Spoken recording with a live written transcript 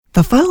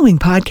The following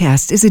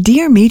podcast is a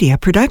Dear Media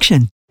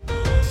production.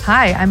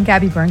 Hi, I'm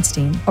Gabby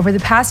Bernstein. Over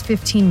the past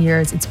 15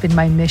 years, it's been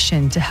my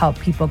mission to help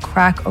people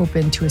crack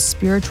open to a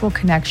spiritual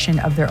connection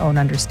of their own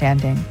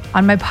understanding.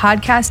 On my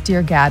podcast,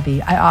 Dear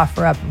Gabby, I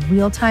offer up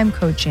real-time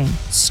coaching,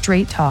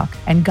 straight talk,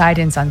 and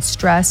guidance on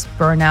stress,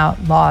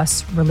 burnout,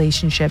 loss,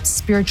 relationships,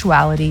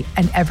 spirituality,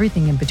 and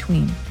everything in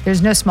between.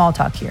 There's no small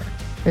talk here.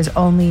 There's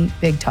only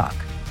big talk.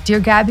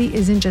 Dear Gabby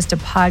isn't just a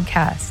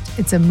podcast,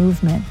 it's a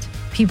movement.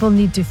 People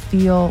need to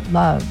feel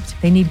loved.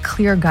 They need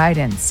clear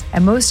guidance.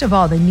 And most of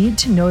all, they need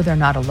to know they're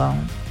not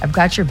alone. I've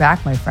got your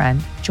back, my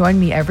friend. Join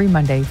me every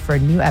Monday for a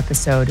new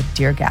episode of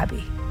Dear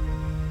Gabby.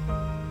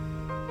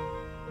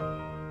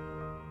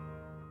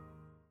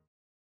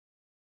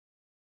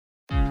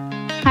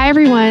 Hi,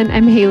 everyone.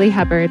 I'm Haley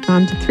Hubbard,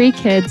 mom to 3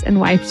 kids and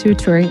wife to a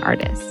touring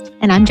artist.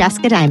 And I'm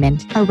Jessica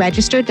Diamond, a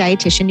registered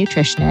dietitian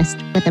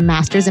nutritionist with a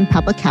master's in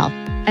public health.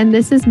 And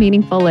this is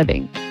Meaningful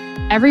Living.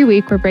 Every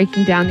week, we're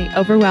breaking down the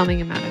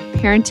overwhelming amount of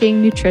parenting,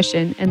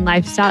 nutrition, and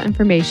lifestyle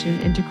information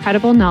into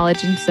credible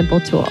knowledge and simple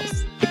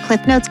tools. The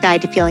Cliff Notes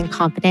Guide to Feeling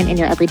Confident in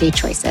Your Everyday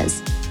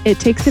Choices. It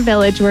takes a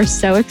village. We're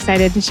so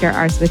excited to share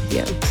ours with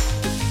you.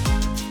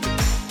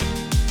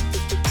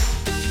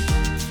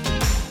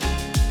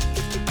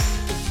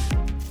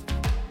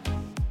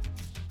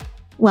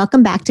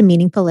 Welcome back to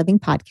Meaningful Living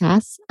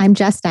Podcast. I'm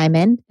Jess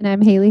Diamond. And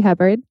I'm Haley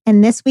Hubbard.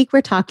 And this week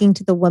we're talking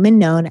to the woman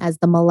known as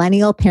the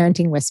Millennial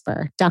Parenting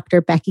Whisperer,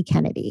 Dr. Becky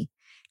Kennedy.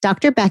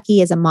 Dr.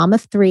 Becky is a mom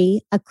of 3,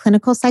 a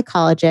clinical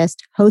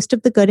psychologist, host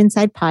of the Good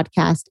Inside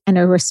podcast, and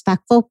a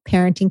respectful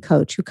parenting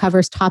coach who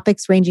covers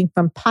topics ranging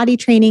from potty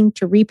training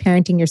to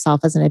reparenting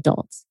yourself as an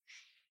adult.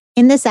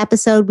 In this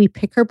episode, we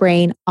pick her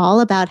brain all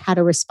about how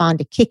to respond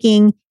to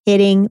kicking,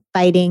 hitting,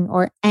 biting,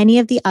 or any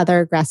of the other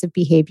aggressive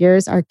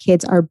behaviors our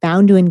kids are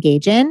bound to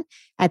engage in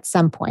at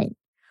some point.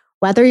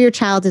 Whether your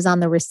child is on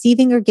the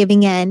receiving or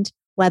giving end,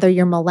 whether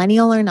you're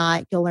millennial or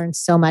not, you'll learn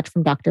so much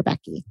from Dr.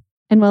 Becky.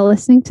 And while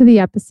listening to the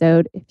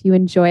episode, if you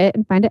enjoy it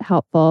and find it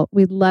helpful,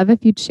 we'd love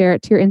if you'd share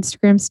it to your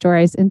Instagram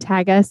stories and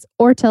tag us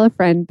or tell a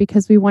friend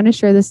because we want to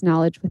share this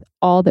knowledge with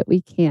all that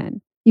we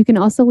can. You can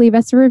also leave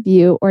us a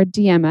review or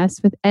DM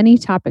us with any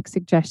topic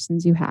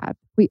suggestions you have.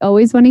 We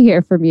always want to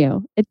hear from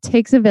you. It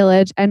takes a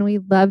village, and we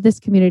love this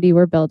community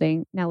we're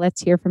building. Now let's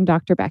hear from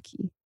Dr.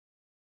 Becky.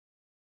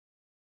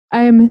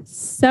 I'm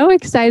so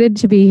excited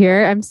to be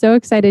here. I'm so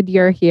excited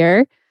you're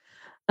here.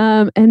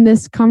 And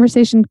this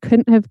conversation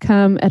couldn't have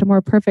come at a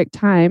more perfect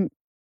time,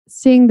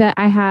 seeing that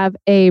I have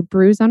a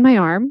bruise on my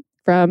arm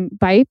from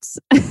bites.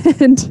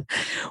 And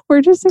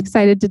we're just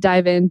excited to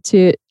dive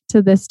into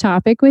this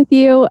topic with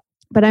you.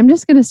 But I'm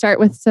just going to start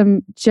with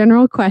some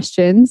general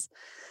questions.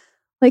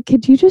 Like,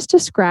 could you just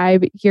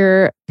describe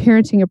your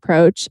parenting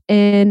approach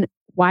and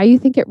why you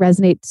think it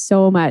resonates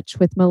so much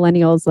with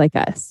millennials like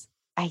us?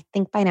 I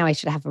think by now I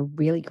should have a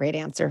really great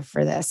answer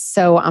for this.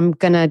 So I'm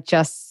going to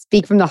just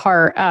speak from the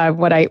heart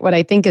what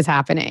I think is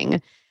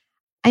happening.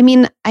 I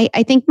mean,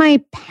 I think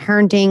my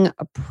parenting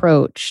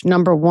approach,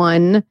 number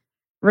one,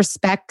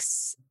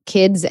 respects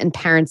kids and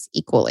parents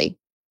equally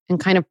and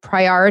kind of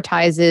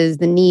prioritizes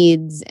the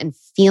needs and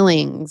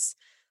feelings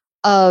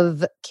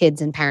of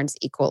kids and parents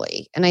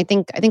equally. And I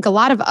think a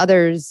lot of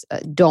others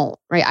don't,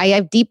 right? I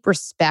have deep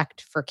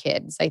respect for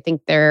kids. I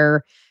think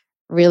they're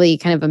really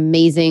kind of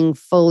amazing,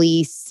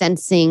 fully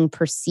sensing,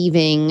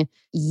 perceiving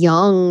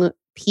young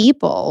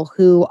people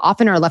who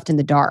often are left in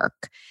the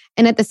dark.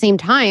 And at the same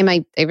time,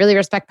 I really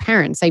respect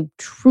parents. I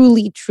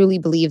truly, truly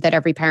believe that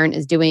every parent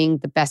is doing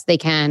the best they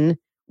can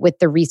with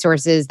the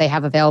resources they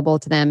have available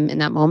to them in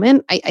that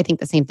moment. I think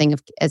the same thing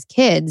as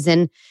kids.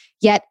 And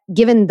yet,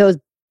 given those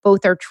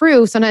both are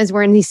true, sometimes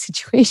we're in these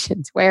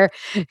situations where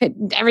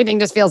everything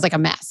just feels like a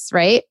mess,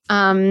 right?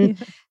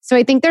 So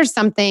I think there's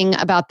something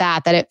about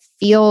that it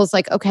feels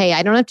like, okay,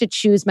 I don't have to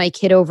choose my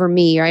kid over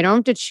me, or I don't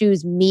have to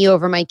choose me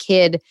over my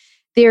kid.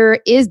 There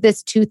is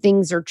this 2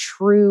 things are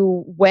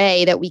true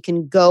way that we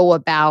can go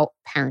about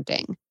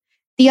parenting.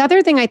 The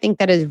other thing I think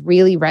that is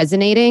really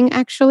resonating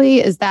actually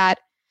is that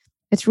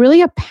it's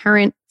really a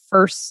parent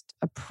first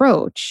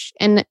approach.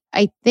 And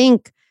I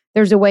think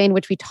there's a way in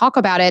which we talk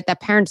about it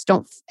that parents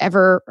don't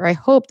ever, or I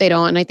hope they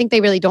don't, and I think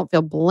they really don't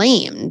feel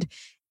blamed.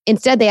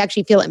 Instead, they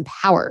actually feel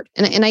empowered.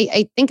 And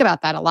I think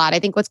about that a lot. I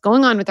think what's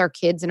going on with our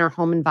kids in our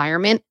home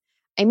environment,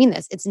 I mean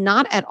this, it's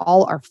not at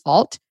all our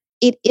fault.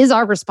 It is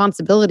our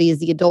responsibility as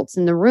the adults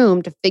in the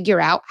room to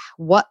figure out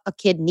what a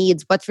kid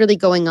needs, what's really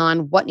going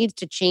on, what needs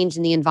to change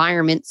in the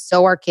environment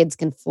so our kids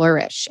can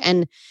flourish.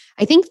 And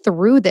I think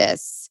through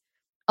this,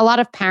 a lot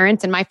of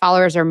parents, and my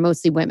followers are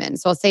mostly women,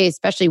 so I'll say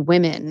especially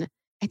women,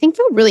 I think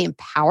feel really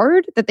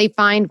empowered that they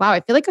find, wow,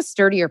 I feel like a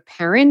sturdier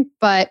parent,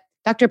 but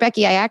Dr.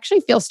 Becky, I actually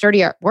feel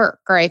sturdier at work,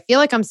 or I feel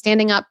like I'm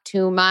standing up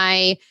to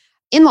my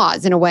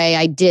in-laws in a way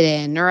I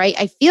didn't, or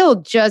I feel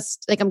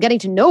just like I'm getting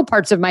to know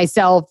parts of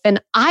myself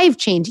and I've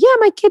changed. Yeah,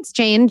 my kids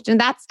changed and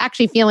that's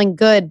actually feeling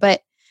good,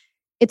 but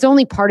it's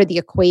only part of the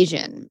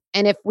equation.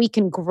 And if we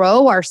can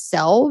grow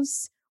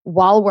ourselves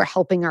while we're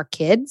helping our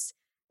kids,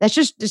 it's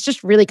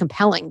just really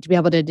compelling to be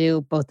able to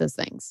do both those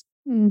things.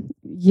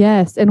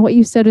 Yes. And what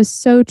you said is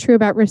so true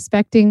about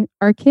respecting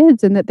our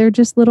kids and that they're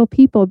just little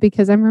people,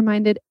 because I'm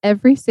reminded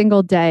every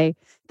single day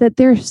that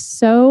they're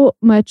so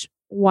much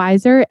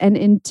wiser and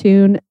in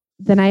tune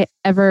than I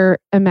ever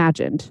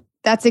imagined.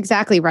 That's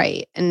exactly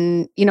right.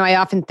 And, I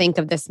often think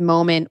of this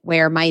moment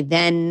where my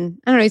then,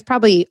 I don't know, he's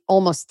probably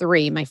almost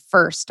 3, my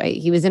first,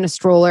 he was in a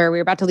stroller. We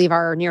were about to leave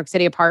our New York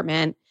City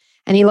apartment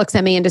and he looks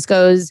at me and just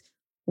goes,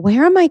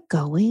 "Where am I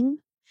going?"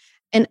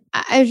 And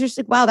I was just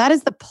like, wow, that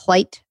is the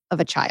plight of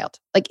a child.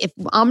 Like if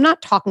I'm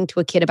not talking to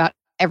a kid about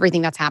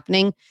everything that's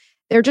happening,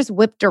 they're just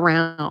whipped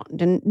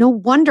around and no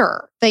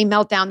wonder they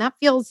melt down. That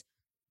feels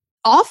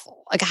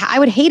awful. Like I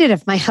would hate it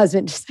if my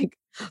husband just like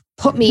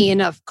put me in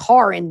a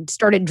car and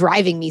started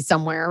driving me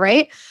somewhere,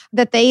 right?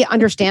 That they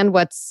understand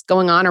what's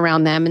going on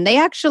around them and they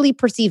actually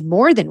perceive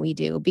more than we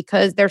do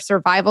because their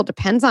survival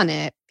depends on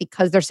it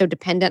because they're so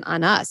dependent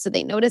on us. So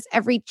they notice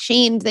every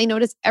change, they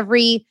notice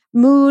every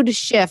mood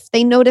shift,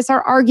 they notice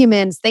our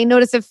arguments, they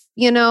notice if,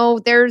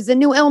 there's a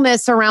new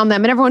illness around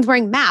them and everyone's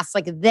wearing masks.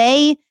 Like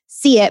they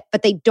see it,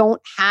 but they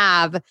don't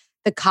have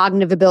the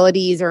cognitive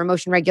abilities or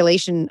emotion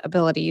regulation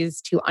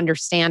abilities to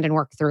understand and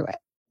work through it.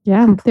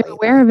 Yeah, Completely. they're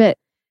aware of it.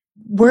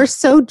 We're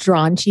so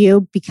drawn to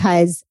you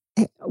because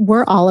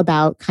we're all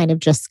about kind of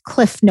just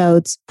cliff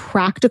notes,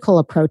 practical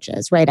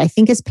approaches, right? I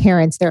think as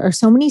parents, there are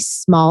so many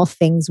small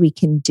things we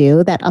can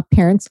do that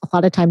parents a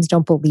lot of times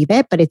don't believe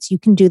it, but you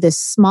can do this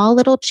small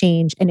little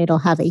change and it'll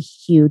have a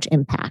huge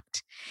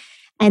impact.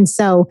 And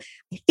so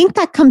I think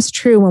that comes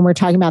true when we're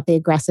talking about the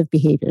aggressive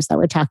behaviors that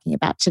we're talking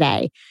about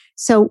today.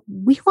 So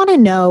we want to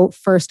know,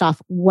 first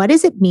off, what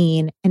does it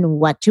mean and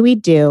what do we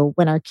do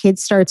when our kid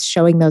starts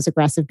showing those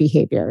aggressive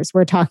behaviors?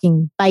 We're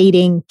talking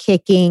biting,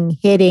 kicking,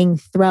 hitting,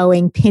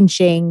 throwing,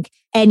 pinching,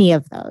 any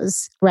of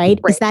those, right?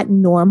 Is that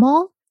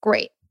normal?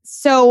 Great.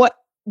 So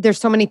there's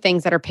so many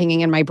things that are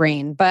pinging in my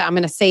brain, but I'm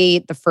going to say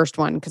the first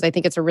one because I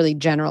think it's a really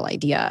general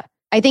idea.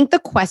 I think the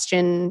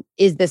question,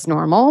 is this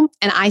normal?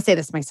 And I say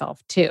this myself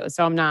too.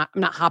 So I'm not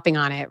hopping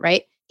on it,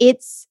 right?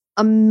 It's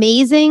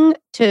amazing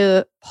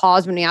to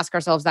pause when we ask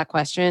ourselves that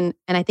question.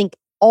 And I think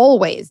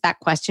always that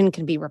question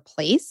can be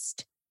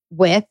replaced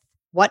with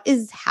what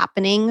is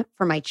happening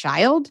for my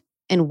child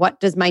and what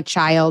does my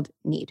child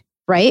need,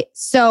 right?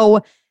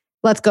 So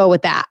let's go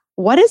with that.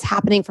 What is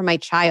happening for my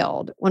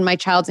child when my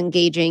child's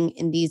engaging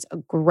in these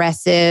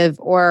aggressive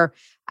or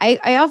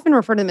I often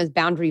refer to them as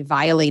boundary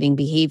violating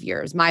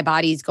behaviors. My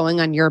body's going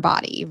on your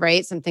body,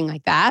 right? Something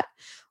like that.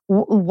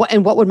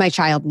 And what would my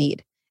child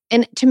need?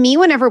 And to me,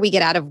 whenever we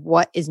get out of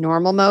what is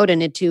normal mode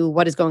and into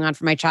what is going on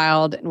for my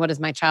child and what does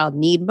my child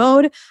need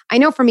mode, I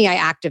know for me, I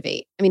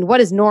activate. I mean, what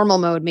is normal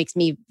mode makes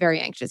me very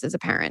anxious as a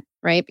parent,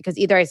 right? Because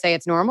either I say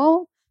it's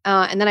normal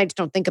and then I just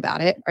don't think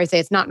about it, or I say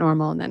it's not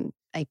normal and then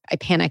I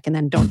panic and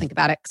then don't think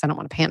about it because I don't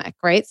want to panic,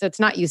 right? So it's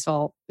not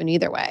useful in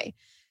either way.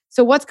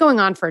 So what's going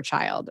on for a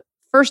child?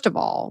 First of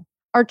all,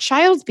 our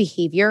child's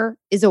behavior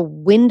is a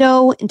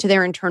window into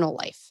their internal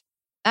life.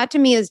 That to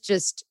me is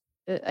just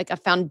like a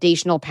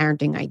foundational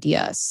parenting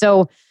idea.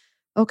 So,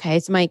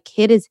 okay, so my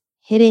kid is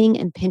hitting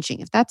and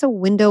pinching. If that's a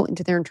window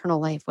into their internal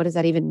life, what does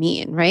that even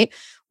mean, right?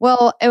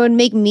 Well, it would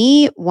make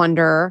me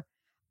wonder,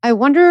 I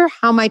wonder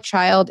how my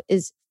child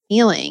is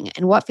feeling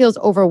and what feels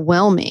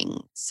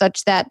overwhelming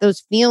such that those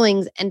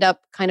feelings end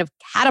up kind of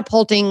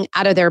catapulting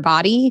out of their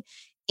body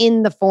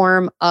in the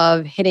form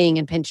of hitting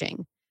and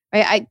pinching.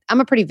 Right? I'm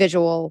a pretty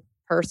visual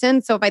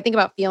person. So if I think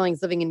about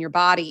feelings living in your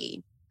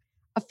body,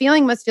 a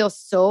feeling must feel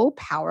so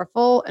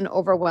powerful and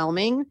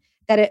overwhelming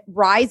that it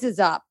rises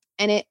up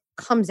and it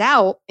comes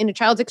out in a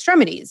child's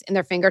extremities, in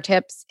their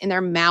fingertips, in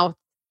their mouth,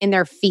 in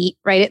their feet,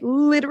 right? It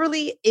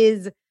literally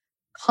is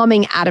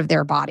coming out of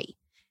their body.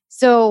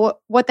 So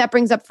what that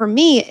brings up for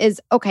me is,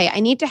 okay,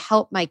 I need to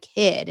help my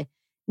kid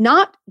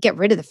not get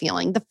rid of the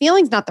feeling. The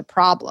feeling's not the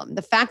problem.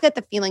 The fact that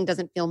the feeling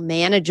doesn't feel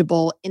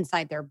manageable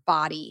inside their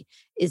body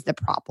is the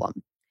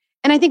problem.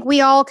 And I think we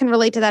all can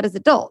relate to that as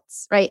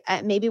adults, right?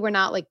 Maybe we're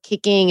not like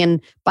kicking and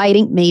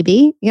biting,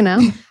 maybe,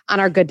 on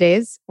our good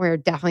days. We're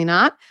definitely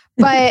not.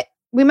 But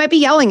we might be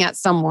yelling at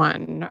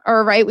someone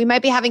or, right, we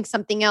might be having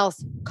something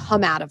else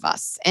come out of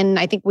us. And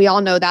I think we all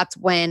know that's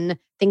when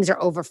things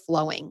are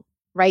overflowing,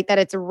 right? That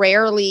it's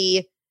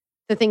rarely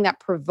the thing that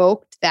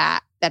provoked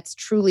that's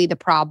truly the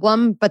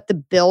problem, but the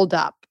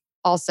buildup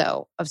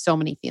also of so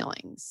many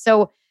feelings.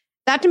 So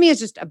that to me is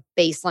just a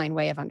baseline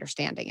way of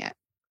understanding it.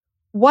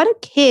 What a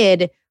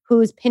kid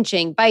who's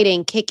pinching,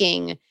 biting,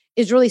 kicking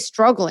is really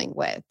struggling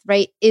with,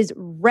 right, is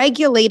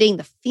regulating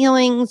the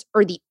feelings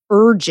or the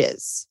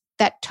urges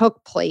that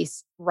took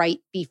place right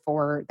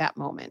before that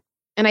moment.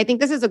 And I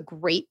think this is a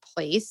great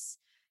place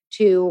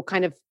to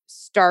kind of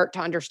start to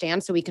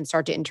understand so we can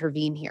start to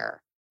intervene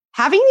here.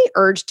 Having the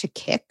urge to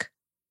kick,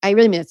 I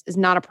really mean this, is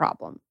not a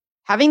problem.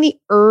 Having the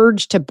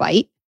urge to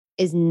bite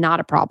is not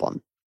a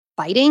problem.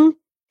 Biting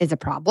is a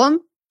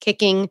problem.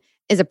 Kicking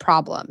is a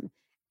problem.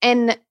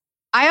 And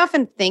I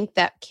often think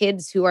that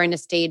kids who are in a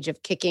stage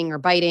of kicking or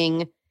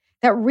biting,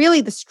 that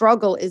really the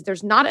struggle is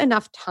there's not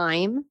enough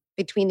time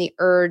between the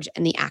urge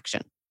and the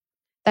action.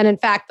 then in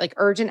fact, like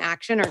urge and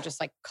action are just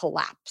like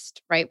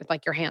collapsed, right? With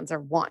like your hands are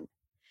one.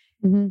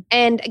 Mm-hmm.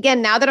 And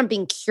again, now that I'm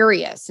being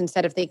curious,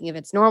 instead of thinking if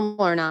it's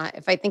normal or not,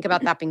 if I think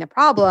about that being the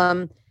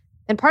problem,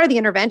 then part of the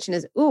intervention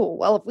is,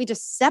 well, if we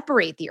just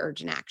separate the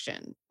urge and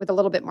action with a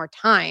little bit more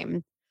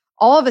time,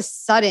 all of a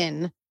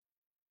sudden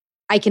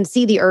I can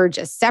see the urge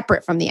as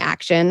separate from the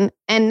action.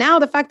 And now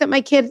the fact that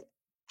my kid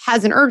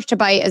has an urge to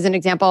bite, as an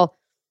example,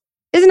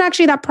 isn't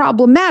actually that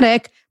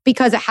problematic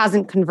because it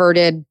hasn't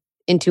converted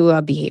into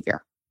a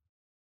behavior.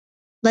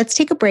 Let's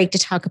take a break to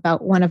talk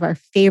about one of our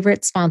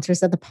favorite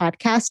sponsors of the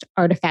podcast,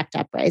 Artifact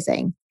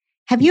Uprising.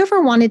 Have you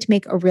ever wanted to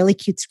make a really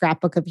cute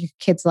scrapbook of your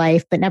kid's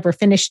life, but never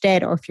finished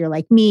it? Or if you're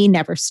like me,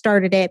 never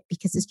started it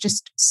because it's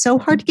just so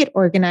hard to get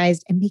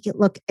organized and make it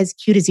look as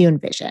cute as you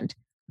envisioned?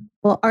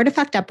 Well,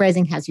 Artifact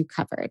Uprising has you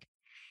covered.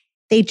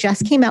 They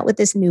just came out with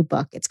this new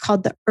book. It's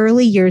called The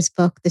Early Years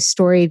Book, The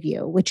Story of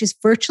You, which is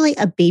virtually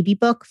a baby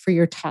book for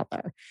your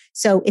toddler.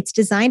 So it's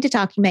designed to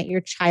document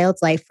your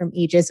child's life from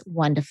ages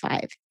 1 to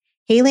 5.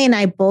 Haley and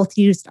I both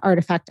used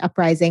Artifact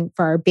Uprising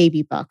for our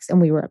baby books,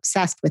 and we were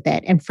obsessed with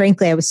it. And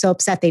frankly, I was so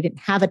upset they didn't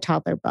have a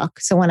toddler book.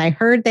 So when I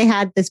heard they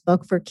had this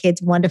book for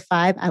kids 1 to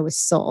 5, I was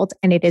sold,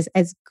 and it is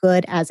as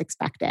good as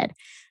expected.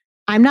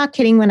 I'm not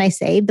kidding when I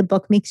say the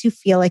book makes you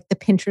feel like the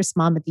Pinterest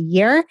mom of the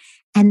year,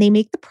 and they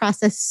make the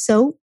process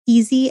so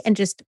easy and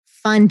just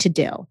fun to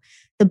do.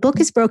 The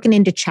book is broken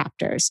into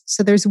chapters.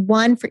 So there's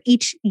one for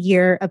each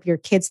year of your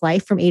kid's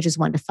life from ages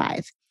 1 to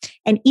 5.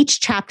 And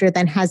each chapter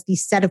then has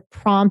these set of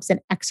prompts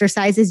and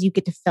exercises you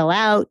get to fill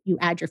out. You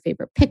add your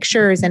favorite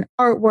pictures and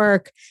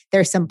artwork.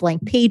 There's some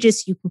blank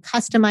pages. You can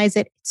customize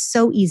it. It's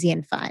so easy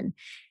and fun.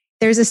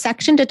 There's a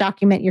section to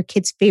document your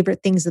kid's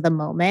favorite things of the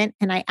moment.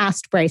 And I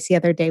asked Bryce the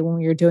other day when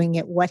we were doing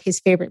it what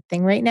his favorite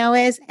thing right now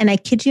is. And I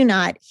kid you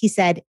not, he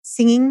said,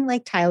 singing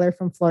like Tyler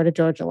from Florida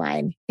Georgia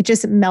Line. It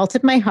just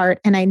melted my heart.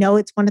 And I know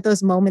it's one of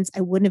those moments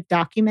I wouldn't have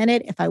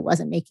documented if I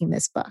wasn't making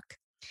this book.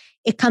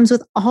 It comes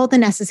with all the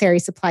necessary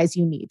supplies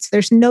you need. So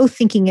there's no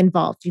thinking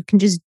involved. You can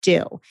just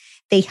do.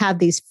 They have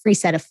these free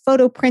set of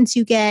photo prints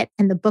you get,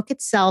 and the book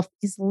itself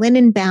is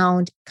linen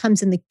bound,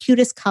 comes in the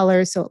cutest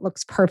colors, so it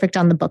looks perfect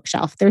on the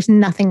bookshelf. There's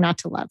nothing not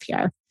to love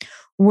here.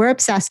 We're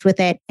obsessed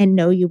with it and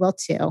know you will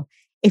too.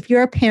 If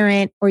you're a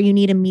parent or you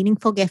need a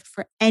meaningful gift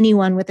for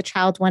anyone with a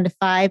child 1 to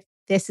 5,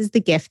 this is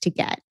the gift to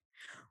get.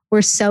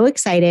 We're so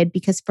excited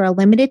because for a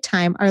limited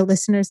time, our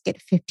listeners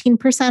get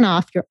 15%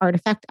 off your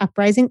Artifact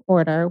Uprising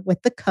order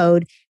with the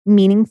code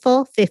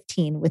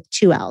MEANINGFUL15 with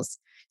 2 L's.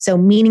 So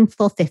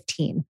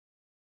MEANINGFUL15.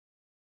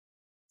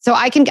 So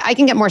I can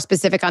get more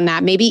specific on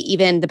that. Maybe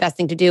even the best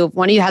thing to do, if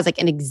one of you has like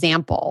an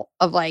example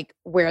of like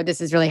where this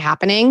is really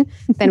happening,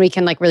 then we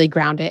can like really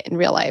ground it in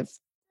real life.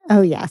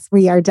 Oh, yes.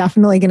 We are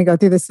definitely going to go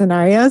through the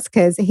scenarios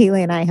because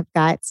Haley and I have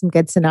got some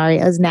good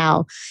scenarios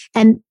now.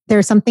 And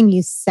there's something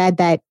you said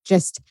that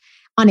just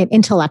on an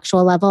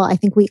intellectual level, I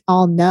think we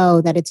all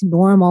know that it's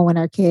normal when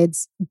our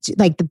kids,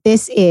 like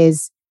this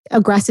is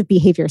aggressive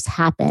behaviors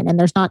happen and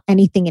there's not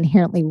anything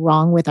inherently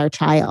wrong with our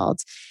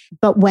child.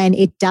 But when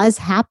it does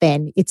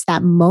happen, it's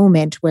that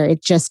moment where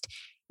it just,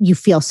 you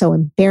feel so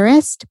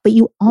embarrassed, but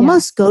you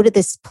almost go to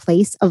this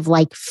place of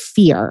like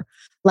fear,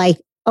 like,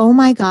 oh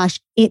my gosh,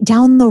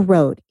 down the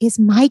road, is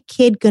my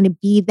kid going to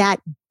be that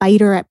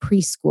biter at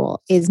preschool?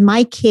 Is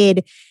my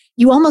kid,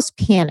 you almost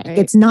panic. Right.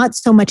 It's not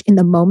so much in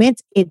the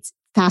moment, it's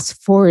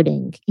fast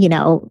forwarding,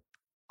 100%.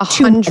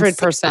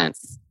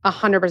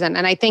 100%.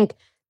 And I think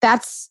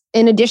that's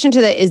in addition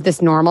to the, is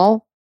this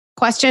normal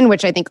question,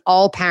 which I think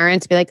all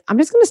parents be like, I'm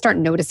just going to start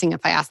noticing if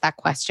I ask that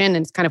question,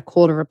 and it's kind of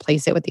cool to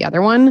replace it with the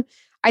other one.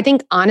 I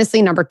think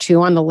honestly, number 2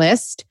 on the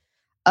list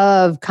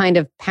of kind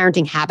of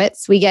parenting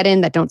habits we get in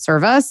that don't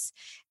serve us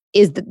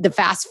is the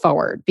fast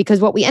forward.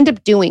 Because what we end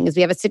up doing is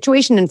we have a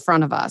situation in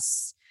front of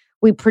us.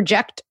 We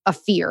project a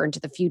fear into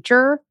the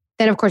future.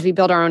 Then, of course, we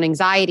build our own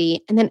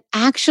anxiety. And then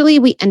actually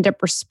we end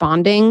up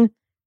responding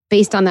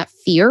based on that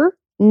fear,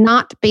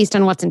 not based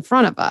on what's in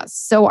front of us.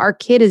 So our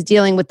kid is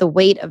dealing with the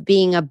weight of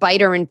being a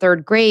biter in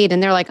 3rd grade.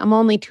 And they're like, I'm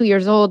only 2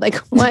 years old. Like,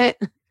 what?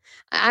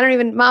 I don't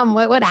even, Mom,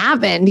 what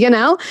happened?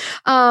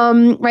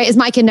 Right? Is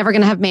my kid never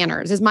going to have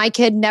manners? Is my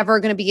kid never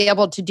going to be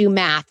able to do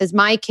math? Is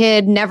my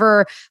kid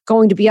never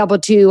going to be able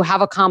to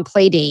have a calm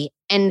play date?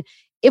 And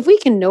if we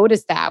can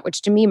notice that,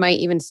 which to me might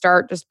even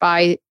start just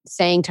by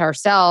saying to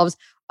ourselves,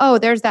 oh,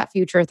 there's that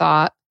future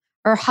thought,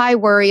 or high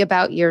worry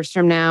about years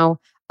from now.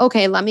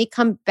 Okay, let me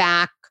come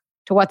back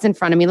to what's in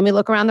front of me. Let me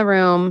look around the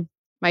room.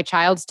 My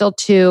child's still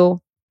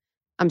 2.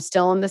 I'm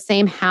still in the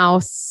same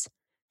house,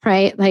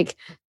 right? Like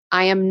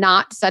I am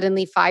not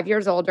suddenly 5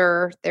 years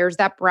older. There's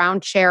that brown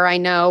chair I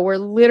know. We're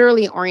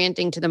literally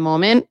orienting to the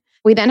moment.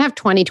 We then have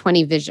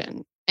 20/20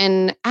 vision.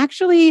 And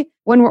actually,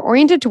 when we're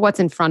oriented to what's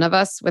in front of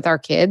us with our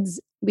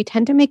kids, we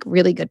tend to make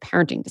really good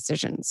parenting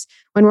decisions.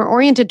 When we're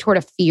oriented toward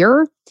a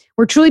fear,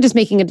 we're truly just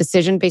making a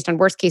decision based on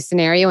worst case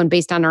scenario and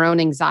based on our own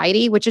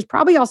anxiety, which is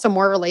probably also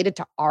more related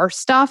to our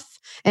stuff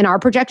and our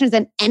projections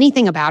than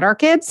anything about our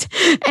kids.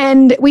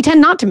 And we tend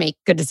not to make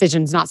good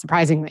decisions, not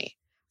surprisingly,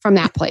 from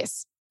that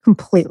place.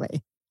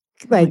 Completely.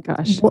 Like, oh my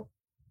gosh.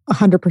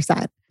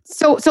 100%.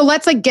 So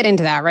let's like get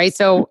into that, right?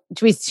 So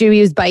should we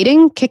use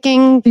biting,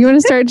 kicking? Do you want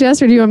to start,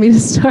 Jess, or do you want me to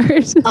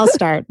start? I'll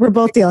start. We're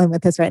both dealing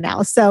with this right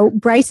now. So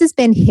Bryce has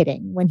been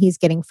hitting when he's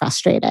getting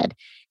frustrated.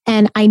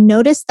 And I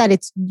noticed that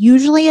it's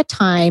usually a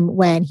time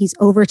when he's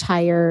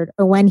overtired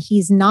or when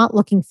he's not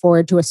looking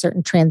forward to a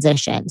certain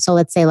transition. So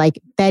let's say like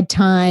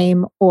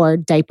bedtime or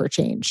diaper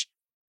change.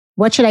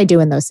 What should I do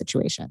in those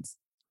situations?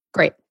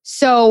 Great.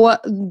 So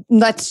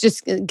let's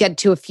just get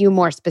to a few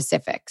more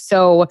specifics.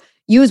 So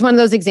use one of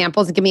those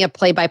examples and give me a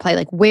play-by-play.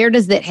 Like, where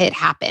does that hit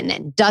happen?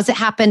 And does it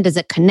happen? Does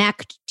it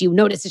connect? Do you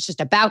notice it's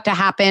just about to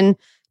happen?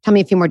 Tell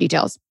me a few more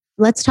details.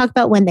 Let's talk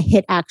about when the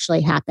hit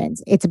actually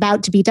happens. It's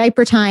about to be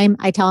diaper time.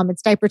 I tell him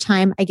it's diaper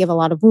time. I give a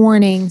lot of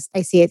warnings.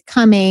 I see it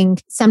coming.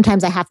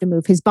 Sometimes I have to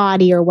move his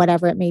body or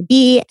whatever it may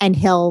be, and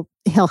he'll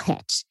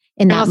hit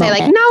in that moment. He'll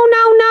say like,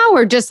 no,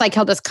 or just like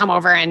he'll just come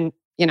over and,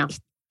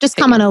 just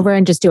come on over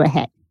and just do a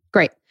hit.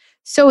 Great.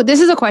 So this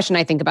is a question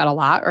I think about a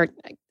lot, or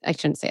I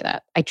shouldn't say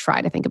that. I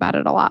try to think about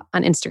it a lot.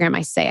 On Instagram,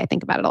 I say I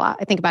think about it a lot.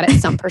 I think about it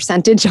some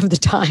percentage of the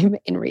time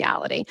in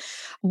reality.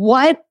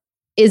 What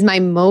is my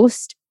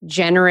most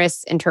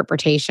generous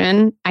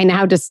interpretation? I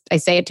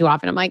say it too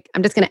often. I'm like,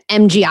 I'm just going to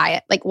MGI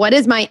it. Like, what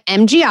is my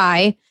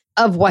MGI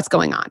of what's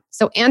going on?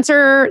 So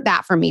answer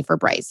that for me for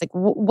Bryce. Like,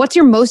 what's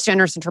your most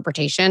generous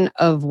interpretation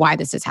of why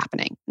this is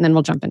happening? And then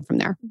we'll jump in from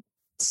there.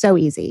 So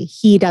easy.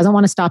 He doesn't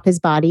want to stop his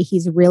body.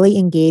 He's really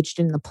engaged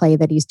in the play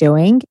that he's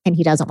doing, and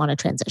he doesn't want to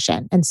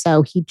transition. And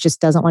so he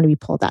just doesn't want to be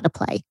pulled out of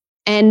play.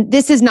 And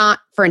this is not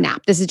for a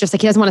nap. This is just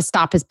like he doesn't want to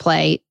stop his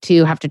play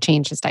to have to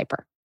change his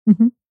diaper.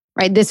 Mm-hmm.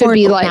 Right? This would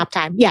be like nap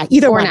time. Yeah,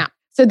 either one. Nap.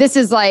 So this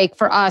is like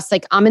for us,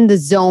 like I'm in the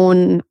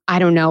zone. I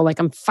don't know, like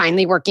I'm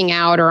finally working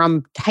out or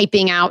I'm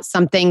typing out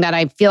something that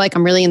I feel like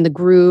I'm really in the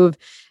groove.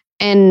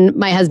 And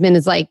my husband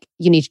is like,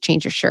 you need to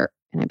change your shirt.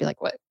 And I'd be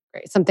like, what?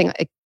 Great. Something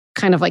like,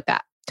 kind of like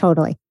that.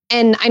 Totally.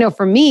 And I know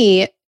for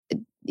me,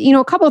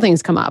 a couple of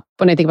things come up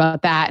when I think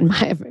about that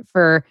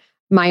for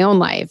my own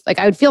life. Like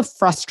I would feel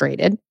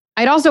frustrated.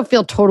 I'd also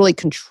feel totally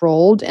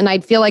controlled. And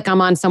I'd feel like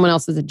I'm on someone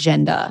else's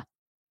agenda,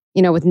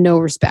 with no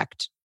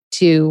respect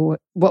to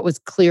what was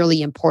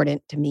clearly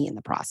important to me in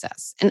the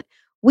process. And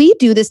we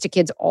do this to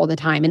kids all the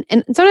time.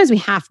 And sometimes we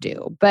have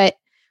to, but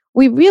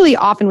we really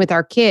often with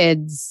our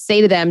kids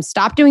say to them,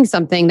 stop doing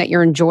something that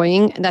you're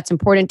enjoying and that's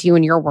important to you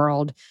in your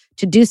world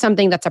to do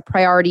something that's a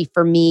priority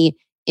for me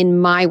in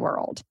my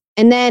world.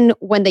 And then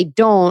when they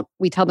don't,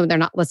 we tell them they're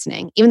not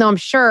listening. Even though I'm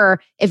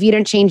sure if you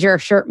didn't change your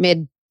shirt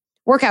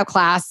mid-workout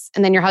class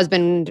and then your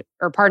husband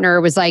or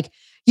partner was like,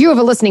 you have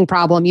a listening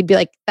problem, you'd be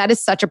like, that is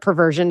such a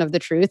perversion of the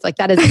truth. Like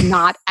that is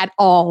not at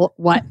all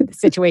what the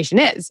situation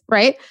is,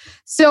 right?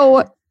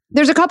 So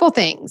there's a couple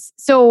things.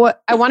 So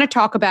I want to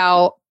talk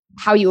about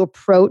how you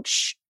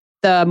approach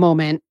the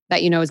moment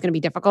that is going to be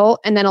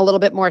difficult, and then a little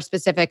bit more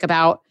specific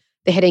about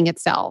the hitting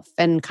itself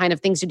and kind of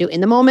things to do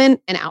in the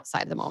moment and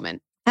outside of the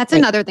moment. That's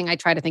another thing I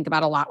try to think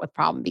about a lot with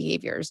problem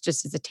behaviors,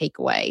 just as a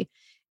takeaway,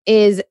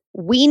 is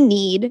we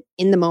need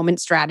in the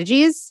moment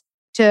strategies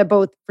to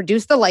both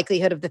reduce the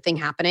likelihood of the thing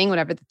happening,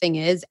 whatever the thing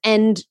is,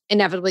 and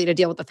inevitably to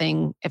deal with the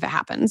thing if it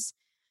happens.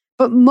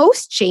 But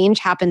most change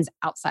happens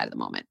outside of the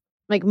moment.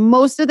 Like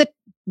most of the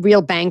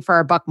real bang for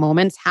our buck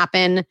moments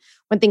happen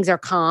when things are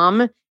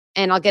calm.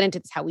 And I'll get into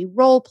this, how we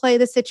role play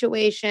the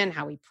situation,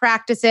 how we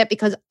practice it,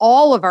 because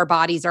all of our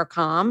bodies are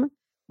calm.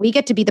 We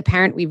get to be the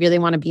parent we really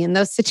want to be in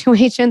those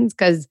situations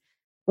because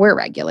we're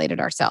regulated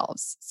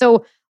ourselves.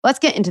 So let's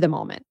get into the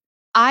moment.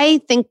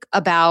 I think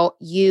about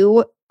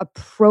you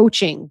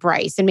approaching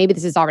Bryce, and maybe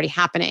this is already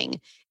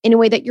happening, in a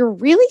way that you're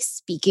really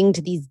speaking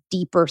to these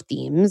deeper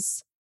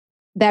themes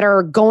that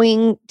are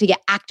going to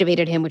get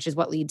activated in him, which is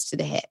what leads to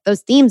the hit.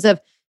 Those themes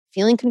of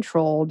feeling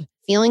controlled,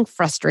 feeling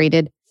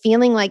frustrated,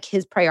 feeling like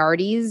his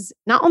priorities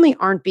not only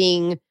aren't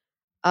being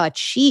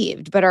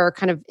achieved, but are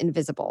kind of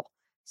invisible.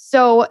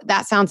 So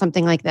that sounds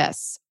something like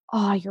this.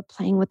 Oh, you're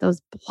playing with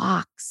those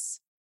blocks.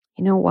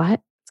 You know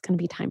what? It's going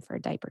to be time for a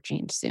diaper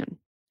change soon.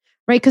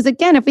 Right? Because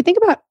again, if we think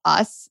about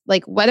us,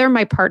 like whether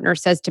my partner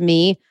says to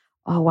me,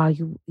 oh, wow,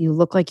 you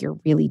look like you're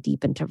really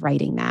deep into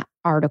writing that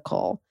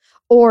article.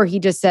 Or he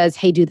just says,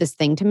 hey, do this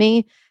thing to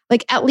me.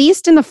 Like at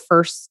least in the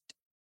first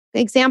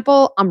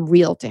example, I'm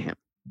real to him.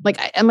 Like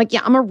I'm like,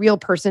 yeah, I'm a real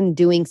person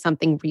doing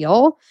something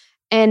real.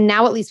 And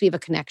now at least we have a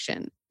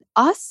connection.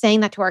 Us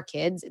saying that to our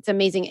kids, it's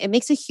amazing. It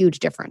makes a huge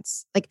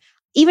difference. Like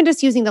even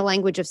just using the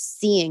language of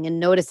seeing and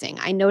noticing.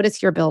 I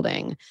notice you're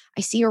building.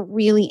 I see you're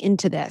really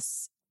into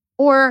this.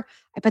 Or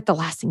I bet the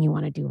last thing you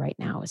want to do right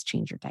now is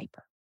change your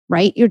diaper,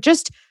 right?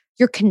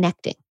 You're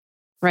connecting,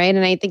 right?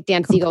 And I think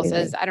Dan Siegel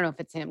says, I don't know if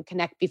it's him,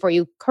 connect before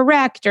you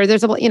correct, or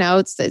there's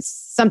it's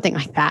something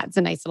like that. It's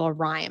a nice little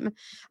rhyme.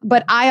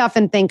 But I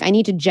often think I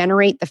need to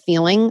generate the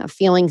feeling of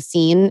feeling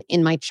seen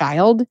in my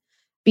child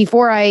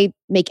before I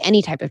make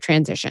any type of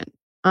transition.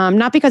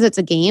 Not because it's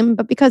a game,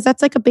 but because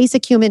that's like a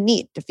basic human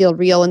need to feel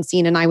real and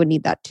seen. And I would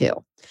need that too.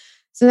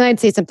 So then I'd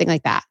say something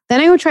like that.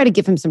 Then I would try to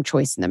give him some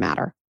choice in the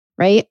matter.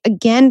 Right?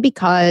 Again,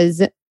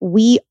 because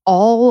we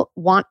all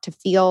want to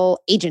feel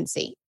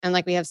agency and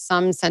like we have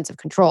some sense of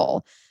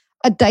control.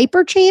 a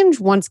diaper change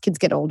once kids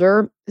get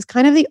older is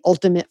kind of the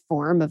ultimate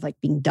form of like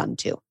being done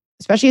to,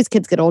 especially as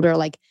kids get older.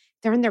 Like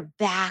they're in their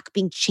back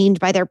being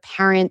changed by their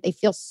parent. They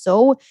feel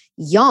so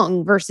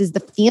young versus the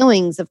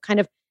feelings of kind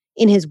of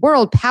in his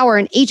world, power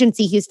and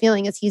agency he's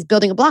feeling as he's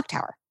building a block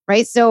tower,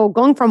 right? So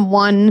going from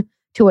one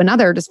to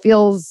another just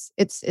feels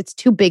it's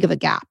too big of a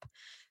gap.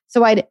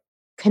 So I'd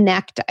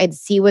connect, I'd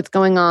see what's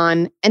going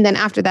on. And then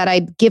after that,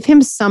 I'd give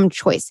him some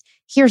choice.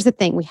 Here's the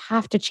thing, we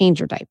have to change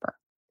your diaper.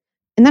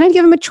 And then I'd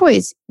give him a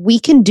choice. We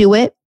can do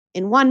it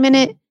in 1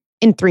 minute,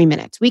 in 3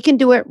 minutes. We can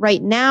do it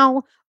right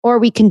now, or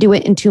we can do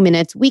it in 2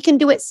 minutes. We can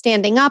do it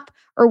standing up,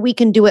 or we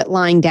can do it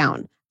lying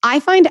down. I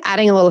find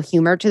adding a little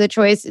humor to the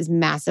choice is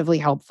massively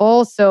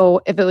helpful.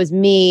 So if it was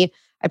me,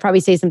 I'd probably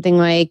say something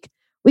like,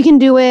 we can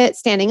do it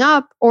standing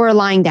up or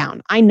lying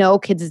down. I know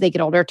kids as they get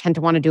older tend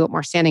to want to do it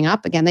more standing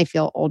up. Again, they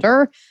feel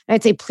older. And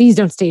I'd say, please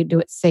don't say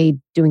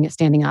doing it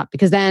standing up,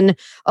 because then,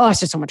 it's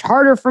just so much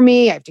harder for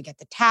me. I have to get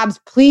the tabs.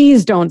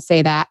 Please don't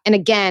say that. And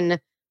again,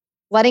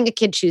 letting a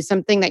kid choose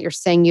something that you're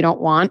saying you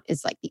don't want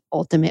is like the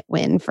ultimate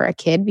win for a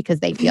kid because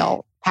they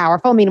feel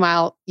powerful.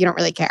 Meanwhile, you don't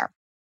really care.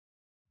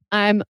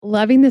 I'm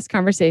loving this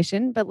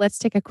conversation, but let's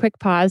take a quick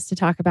pause to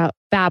talk about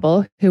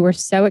Babbel, who we're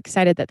so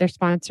excited that they're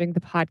sponsoring the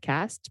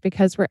podcast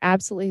because we're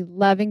absolutely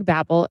loving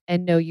Babbel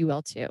and know you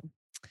will too.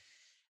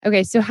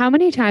 Okay, so how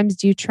many times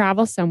do you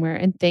travel somewhere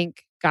and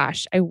think,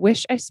 gosh, I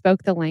wish I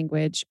spoke the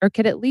language or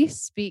could at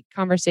least speak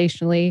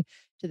conversationally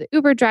to the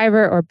Uber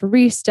driver or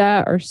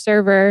barista or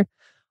server,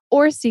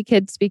 or see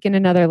kids speak in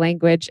another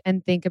language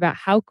and think about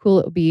how cool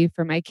it would be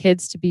for my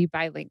kids to be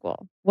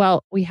bilingual?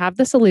 Well, we have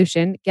the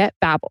solution. Get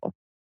Babbel.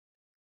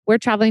 We're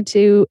traveling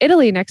to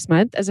Italy next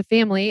month as a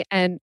family,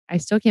 and I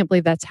still can't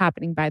believe that's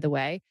happening, by the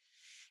way.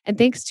 And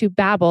thanks to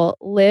Babbel,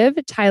 Liv,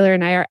 Tyler,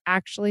 and I are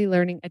actually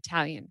learning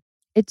Italian.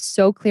 It's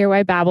so clear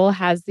why Babbel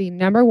has the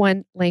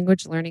 #1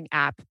 language learning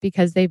app,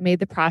 because they've made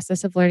the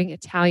process of learning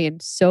Italian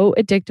so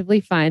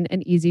addictively fun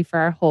and easy for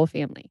our whole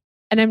family.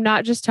 And I'm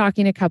not just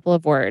talking a couple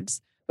of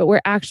words, but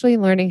we're actually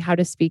learning how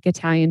to speak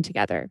Italian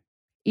together.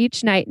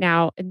 Each night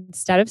now,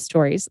 instead of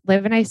stories,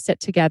 Liv and I sit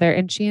together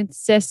and she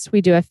insists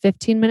we do a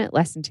 15-minute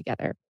lesson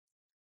together.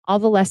 All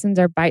the lessons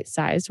are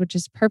bite-sized, which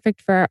is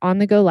perfect for our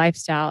on-the-go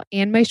lifestyle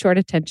and my short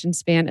attention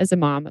span as a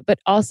mom, but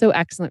also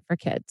excellent for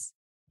kids.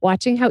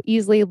 Watching how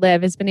easily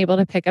Liv has been able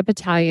to pick up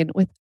Italian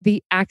with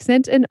the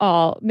accent and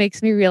all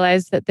makes me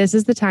realize that this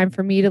is the time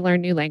for me to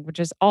learn new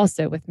languages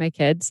also with my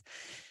kids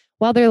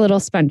while they're little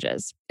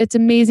sponges. It's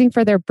amazing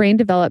for their brain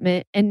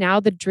development, and now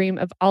the dream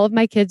of all of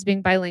my kids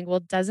being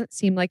bilingual doesn't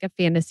seem like a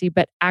fantasy,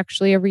 but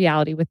actually a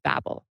reality with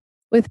Babbel.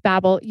 With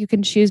Babbel, you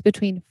can choose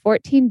between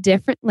 14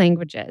 different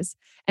languages,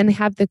 and they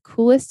have the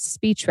coolest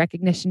speech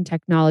recognition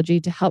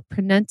technology to help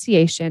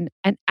pronunciation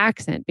and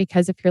accent,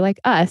 because if you're like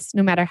us,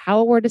 no matter how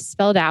a word is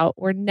spelled out,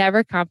 we're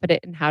never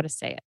confident in how to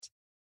say it.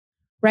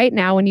 Right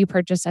now, when you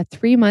purchase a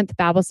 3-month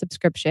Babbel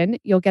subscription,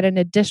 you'll get an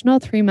additional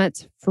 3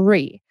 months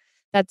free.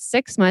 That's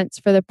 6 months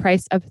for the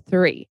price of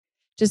 3.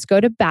 Just go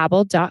to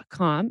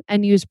Babbel.com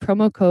and use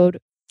promo code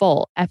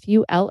FULL,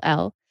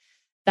 F-U-L-L.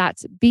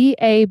 That's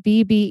Babbel.com,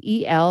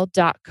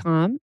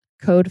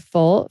 code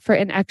FULL for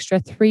an extra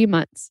 3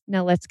 months.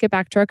 Now let's get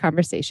back to our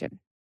conversation.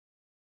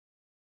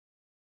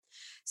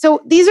 So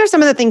these are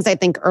some of the things I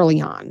think early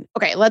on.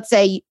 Okay, let's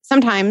say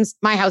sometimes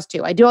my house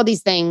too, I do all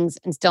these things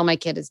and still my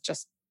kid is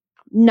just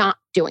not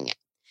doing it.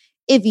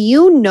 If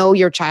you know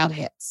your child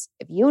hits,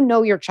 if you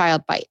know your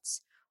child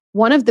bites,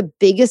 one of the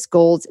biggest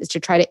goals is to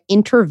try to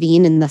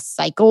intervene in the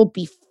cycle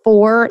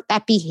before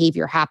that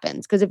behavior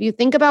happens. Because if you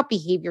think about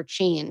behavior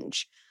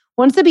change,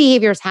 once the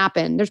behaviors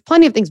happen, there's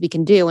plenty of things we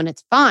can do and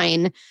it's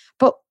fine,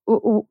 but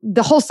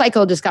the whole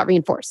cycle just got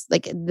reinforced.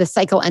 Like the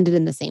cycle ended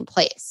in the same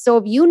place. So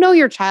if you know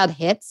your child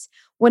hits,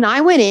 when I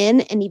went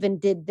in and even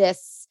did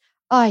this,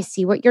 I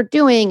see what you're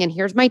doing and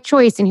here's my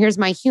choice and here's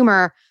my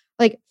humor.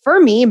 Like for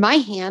me, my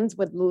hands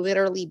would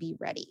literally be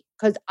ready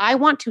because I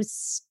want to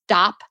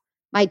stop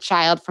my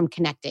child from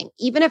connecting.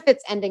 Even if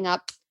it's ending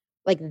up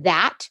like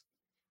that,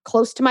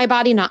 close to my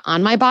body, not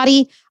on my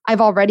body,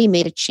 I've already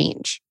made a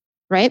change,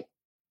 right?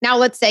 Now,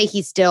 let's say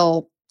he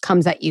still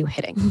comes at you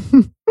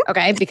hitting,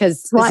 okay?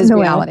 Because this is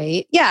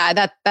reality. Yeah,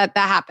 that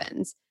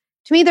happens.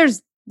 To me,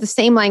 there's the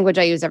same language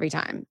I use every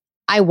time.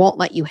 I won't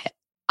let you hit.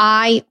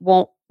 I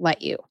won't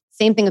let you.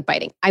 Same thing with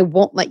biting. I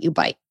won't let you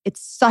bite. It's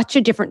such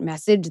a different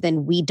message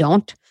than we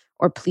don't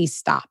or please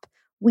stop.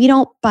 We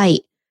don't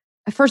bite.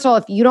 First of all,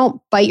 if you don't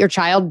bite your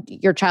child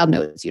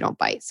knows you don't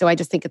bite. So I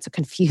just think it's a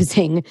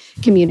confusing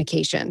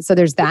communication. So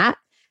there's that.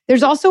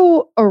 There's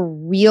also a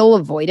real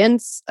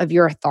avoidance of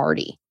your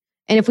authority.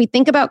 And if we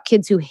think about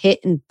kids who hit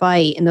and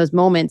bite in those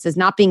moments as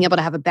not being able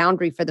to have a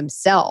boundary for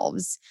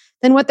themselves,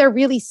 then what they're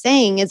really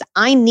saying is,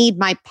 I need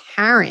my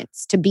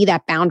parents to be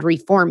that boundary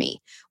for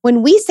me.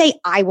 When we say,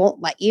 I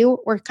won't let you,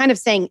 we're kind of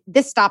saying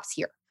this stops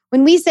here.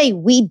 When we say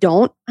we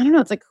don't, I don't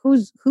know, it's like,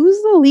 who's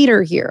the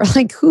leader here?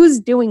 Like, who's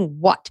doing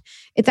what?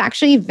 It's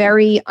actually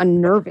very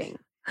unnerving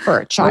for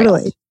a child,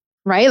 totally.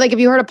 Right? Like if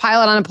you heard a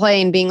pilot on a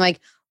plane being like,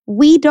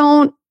 we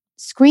don't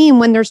scream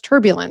when there's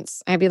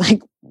turbulence, I'd be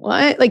like,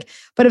 what? Like,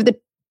 but if the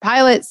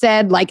pilot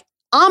said, like,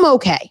 I'm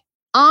okay.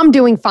 I'm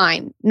doing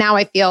fine. Now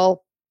I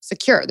feel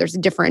secure. There's a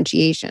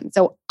differentiation.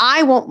 So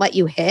I won't let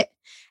you hit.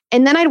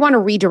 And then I'd want to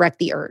redirect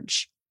the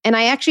urge. And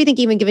I actually think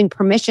even giving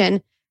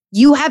permission,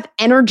 you have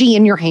energy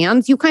in your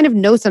hands. You kind of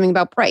know something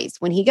about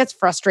Bryce. When he gets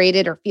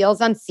frustrated or feels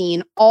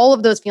unseen, all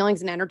of those feelings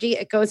and energy,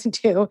 it goes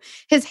into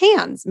his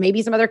hands.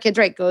 Maybe some other kids,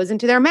 right, goes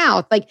into their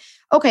mouth. Like,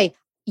 okay,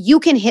 you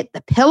can hit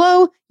the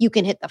pillow, you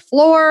can hit the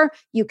floor,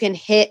 you can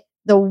hit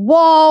the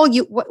wall,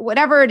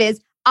 whatever it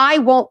is, I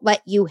won't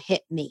let you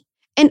hit me.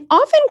 And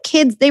often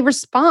kids, they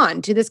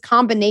respond to this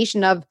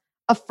combination of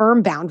a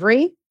firm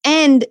boundary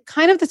and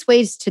kind of this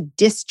ways to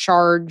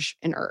discharge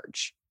an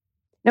urge.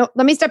 Now,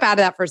 let me step out of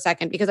that for a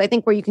second, because I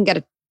think where you can get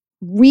a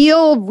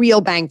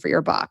real bang for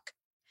your buck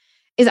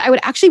is I would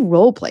actually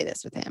role play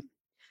this with him.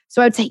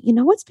 So I would say, you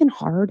know what's been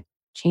hard?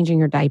 Changing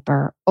your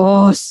diaper.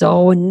 Oh,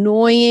 so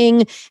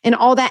annoying. And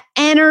all that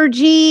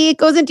energy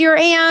goes into your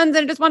hands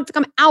and it just wants to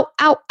come out,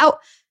 out, out.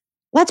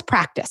 Let's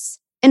practice.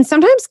 And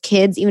sometimes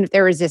kids, even if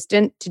they're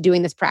resistant to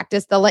doing this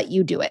practice, they'll let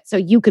you do it. So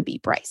you could be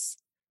Bryce.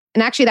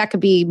 And actually that could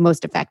be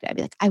most effective. I'd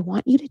be like, I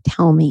want you to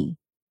tell me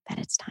that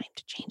it's time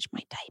to change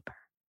my diaper.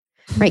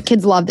 Right?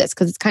 Kids love this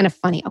because it's kind of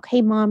funny.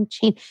 Okay, mom,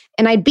 change.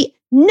 And I'd be,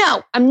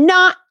 no, I'm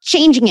not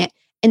changing it.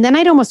 And then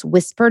I'd almost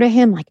whisper to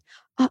him like,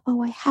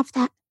 uh-oh, I have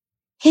that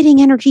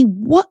hitting energy.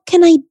 What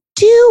can I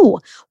do?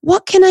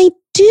 What can I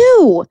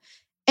do?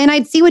 And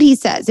I'd see what he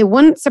says. It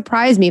wouldn't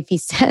surprise me if he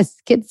says,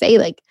 kids say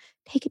like,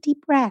 take a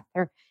deep breath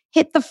or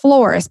hit the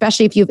floor,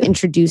 especially if you've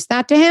introduced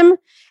that to him.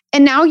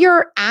 And now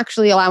you're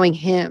actually allowing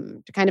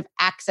him to kind of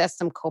access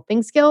some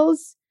coping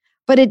skills,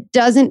 but it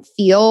doesn't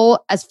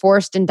feel as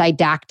forced and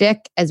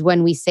didactic as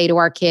when we say to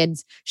our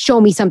kids, show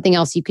me something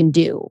else you can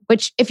do,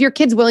 which if your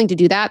kid's willing to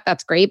do that,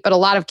 that's great. But a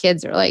lot of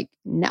kids are like,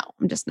 no,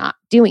 I'm just not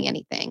doing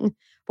anything.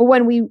 But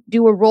when we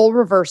do a role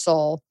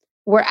reversal,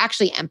 we're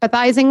actually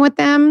empathizing with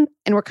them.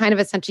 And we're kind of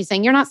essentially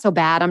saying, you're not so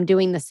bad. I'm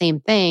doing the same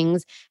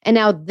things. And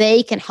now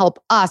they can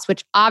help us,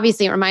 which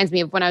obviously it reminds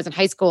me of when I was in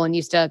high school and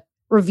used to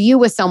review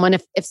with someone.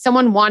 If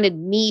someone wanted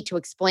me to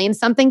explain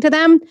something to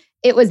them,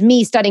 it was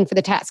me studying for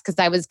the test because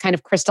I was kind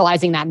of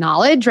crystallizing that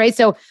knowledge, right?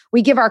 So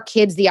we give our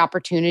kids the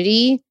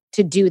opportunity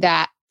to do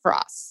that for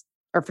us.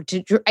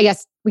 I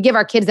guess we give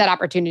our kids that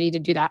opportunity to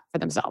do that for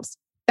themselves.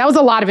 That was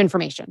a lot of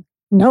information.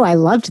 No, I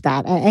loved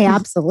that. I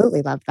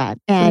absolutely loved that.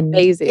 And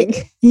amazing.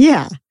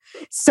 Yeah.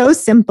 So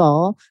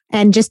simple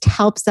and just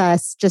helps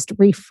us just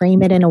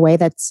reframe it in a way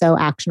that's so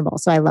actionable.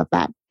 So I love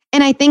that.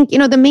 And I think,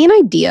 the main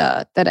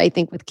idea that I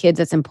think with kids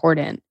that's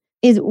important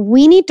is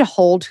we need to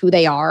hold who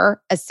they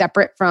are as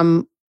separate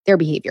from their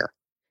behavior.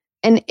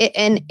 And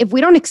if we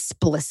don't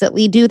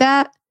explicitly do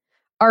that,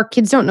 our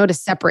kids don't know to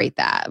separate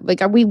that.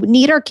 Like we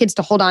need our kids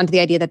to hold on to the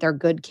idea that they're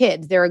good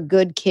kids. They're a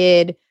good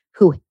kid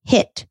who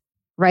hit,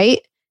 right?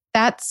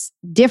 That's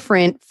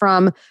different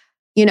from,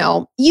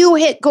 you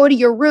hit, go to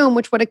your room,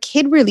 which what a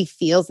kid really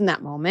feels in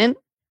that moment.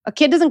 A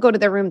kid doesn't go to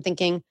their room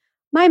thinking,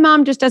 my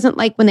mom just doesn't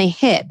like when they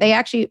hit. They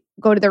actually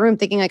go to their room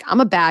thinking like,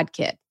 I'm a bad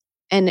kid.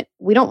 And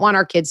we don't want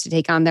our kids to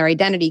take on their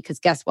identity because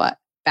guess what?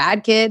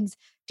 Bad kids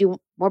do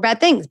more bad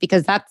things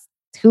because that's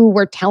who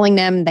we're telling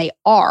them they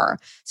are.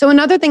 So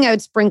another thing I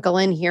would sprinkle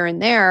in here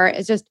and there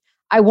is just,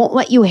 I won't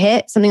let you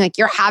hit. Something like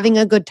you're having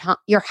a good time,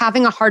 you're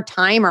having a hard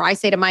time. Or I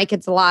say to my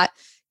kids a lot,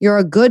 you're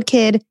a good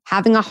kid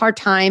having a hard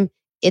time.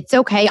 It's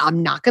okay.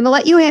 I'm not going to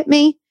let you hit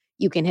me.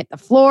 You can hit the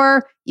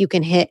floor. You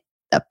can hit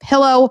the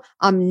pillow.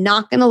 I'm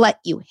not going to let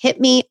you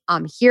hit me.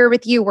 I'm here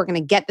with you. We're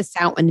going to get this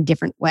out in a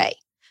different way.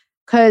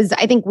 Because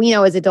I think we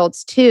know as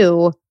adults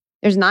too,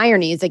 there's an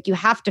irony. It's like you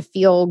have to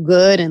feel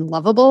good and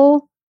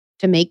lovable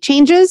to make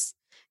changes.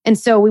 And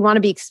so we want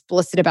to be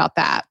explicit about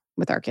that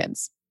with our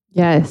kids.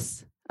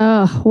 Yes.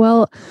 Oh,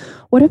 well,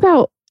 what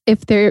about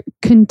if they're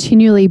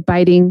continually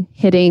biting,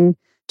 hitting,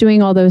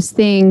 doing all those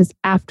things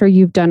after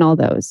you've done all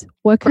those?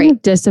 What kind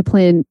of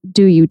discipline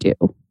do you do?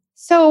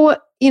 So,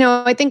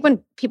 I think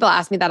when people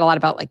ask me that a lot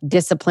about like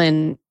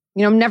discipline,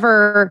 I'm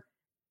never,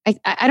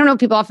 I don't know.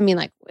 People often mean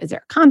like, is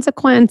there a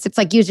consequence? It's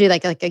like usually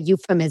like a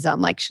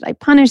euphemism. Like, should I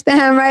punish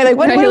them? Right? Like,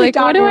 what do we do?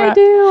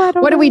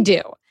 What do we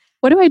do?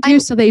 What do I do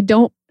so they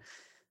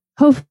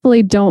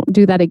hopefully don't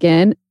do that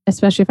again,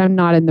 especially if I'm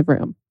not in the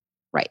room?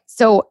 Right.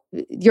 So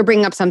you're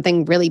bringing up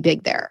something really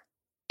big there.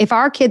 If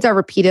our kids are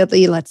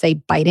repeatedly, let's say,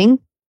 biting,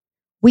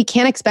 we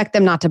can't expect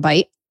them not to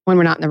bite when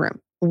we're not in the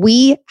room.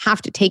 We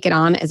have to take it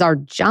on as our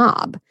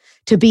job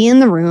to be in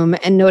the room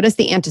and notice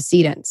the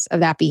antecedents of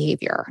that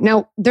behavior.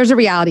 Now, there's a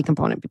reality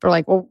component. People are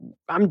like, well,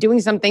 I'm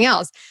doing something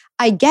else.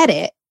 I get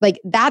it. Like,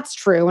 that's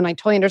true. And I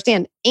totally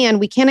understand. And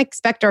we can't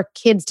expect our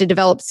kids to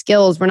develop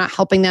skills we're not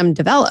helping them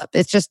develop.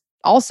 It's just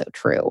also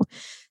true.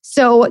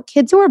 So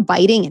kids who are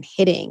biting and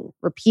hitting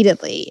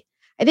repeatedly,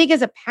 I think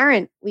as a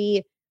parent,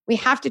 we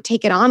have to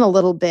take it on a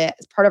little bit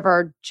as part of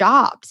our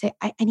job. Say,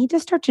 I need to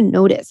start to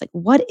notice, like,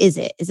 what is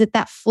it? Is it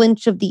that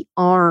flinch of the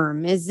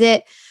arm? Is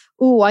it,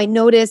 I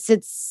notice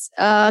it's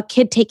a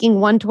kid taking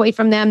one toy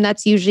from them.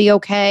 That's usually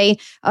okay.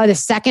 The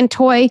second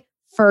toy,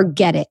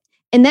 forget it.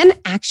 And then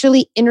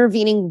actually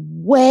intervening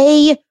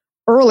way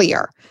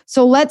earlier.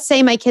 So let's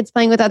say my kid's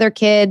playing with other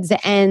kids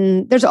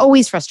and there's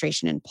always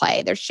frustration in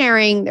play. There's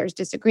sharing, there's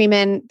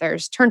disagreement,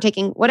 there's turn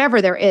taking,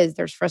 whatever there is,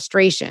 there's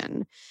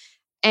frustration.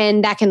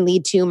 And that can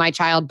lead to my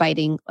child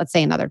biting, let's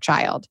say, another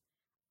child.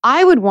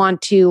 I would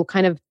want to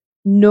kind of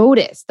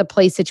notice the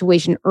play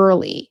situation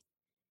early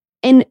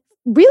and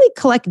really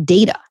collect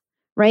data,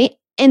 right?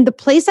 And the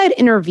place I'd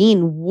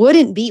intervene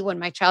wouldn't be when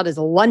my child is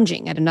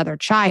lunging at another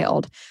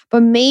child,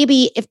 but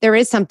maybe if there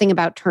is something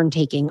about turn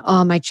taking,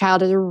 oh, my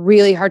child has a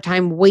really hard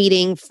time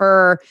waiting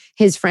for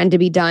his friend to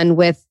be done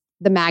with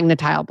the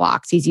magnetile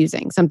blocks he's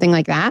using, something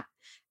like that.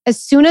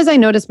 As soon as I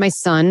noticed my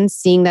son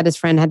seeing that his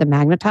friend had the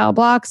magnetile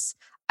blocks,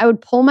 I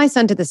would pull my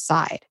son to the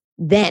side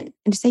then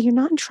and just say, you're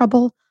not in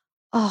trouble.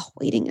 Oh,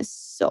 waiting is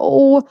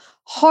so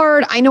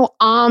hard. I know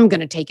I'm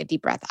going to take a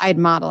deep breath. I'd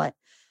model it.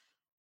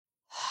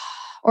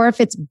 Or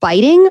if it's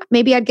biting,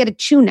 maybe I'd get a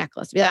chew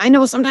necklace. Be like, I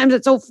know sometimes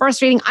it's so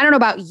frustrating. I don't know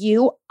about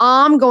you.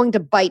 I'm going to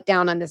bite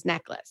down on this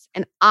necklace.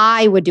 And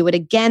I would do it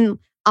again.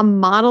 I'm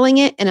modeling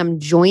it and I'm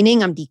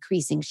joining, I'm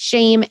decreasing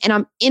shame, and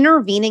I'm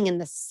intervening in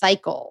the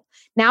cycle.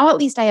 Now, at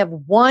least I have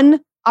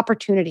one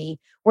opportunity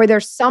where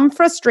there's some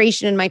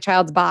frustration in my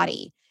child's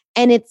body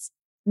and it's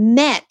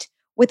met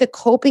with a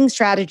coping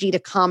strategy to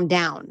calm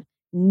down,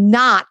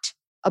 not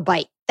a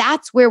bite.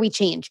 That's where we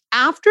change.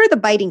 After the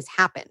biting's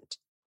happened,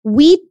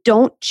 we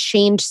don't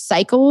change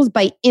cycles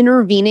by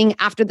intervening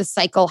after the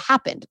cycle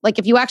happened. Like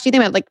if you actually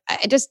think about it,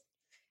 like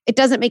it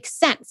doesn't make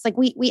sense. Like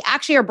we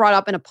actually are brought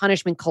up in a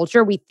punishment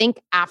culture. We think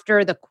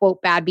after the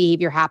quote bad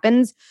behavior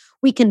happens,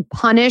 we can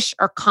punish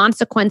or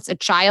consequence a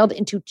child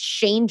into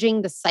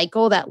changing the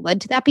cycle that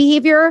led to that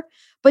behavior.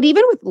 But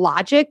even with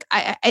logic,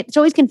 it's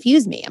always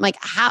confused me. I'm like,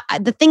 how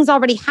the thing's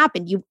already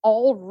happened. You've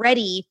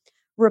already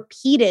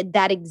repeated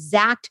that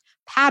exact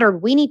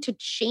pattern. We need to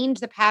change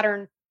the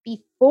pattern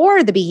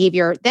before the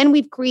behavior. Then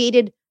we've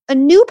created a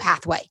new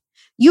pathway.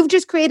 You've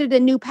just created a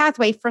new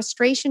pathway.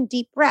 Frustration,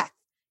 deep breath.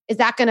 Is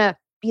that going to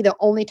be the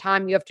only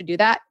time you have to do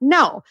that?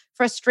 No.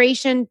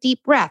 Frustration,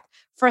 deep breath.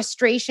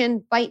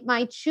 Frustration, bite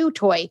my chew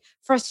toy.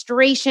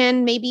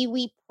 Frustration, maybe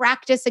we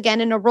practice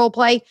again in a role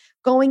play,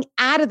 going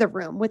out of the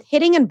room. With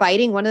hitting and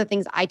biting, one of the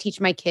things I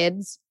teach my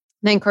kids,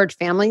 and I encourage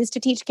families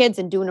to teach kids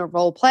and doing a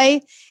role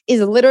play,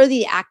 is literally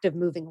the act of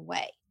moving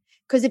away.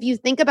 Because if you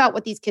think about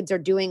what these kids are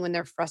doing when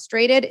they're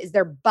frustrated, is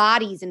their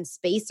bodies in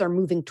space are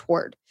moving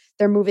toward.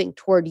 They're moving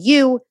toward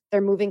you. They're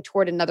moving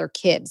toward another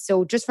kid.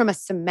 So just from a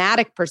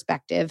somatic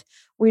perspective,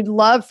 we'd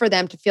love for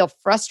them to feel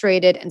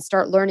frustrated and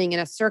start learning in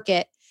a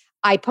circuit.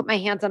 I put my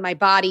hands on my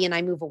body and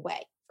I move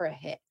away for a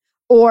hit.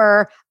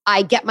 Or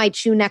I get my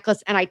chew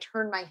necklace and I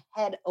turn my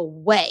head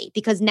away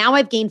because now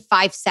I've gained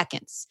 5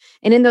 seconds.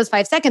 And in those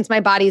 5 seconds, my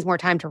body has more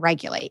time to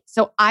regulate.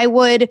 So I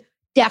would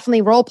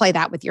definitely role play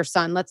that with your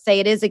son. Let's say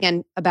it is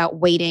again about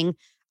waiting.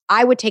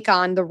 I would take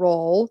on the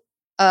role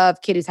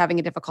of kid who's having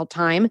a difficult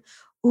time.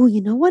 Oh,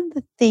 you know, one of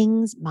the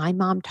things my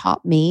mom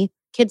taught me,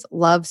 kids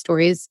love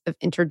stories of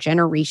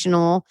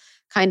intergenerational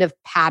kind of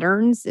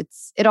patterns.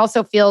 It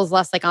also feels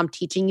less like I'm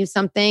teaching you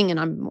something and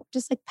I'm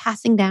just like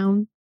passing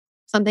down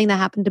something that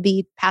happened to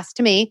be passed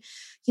to me.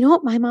 You know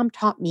what my mom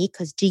taught me?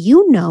 Because do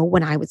you know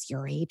when I was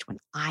your age, when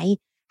I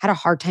had a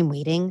hard time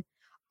waiting,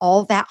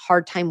 all that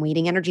hard time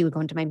waiting energy would go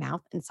into my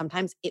mouth and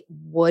sometimes it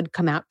would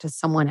come out to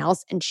someone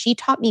else. And she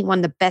taught me one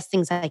of the best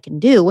things I can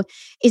do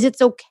is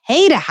it's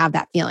okay to have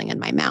that feeling in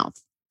my mouth.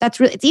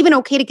 It's even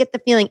okay to get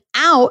the feeling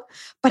out,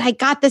 but I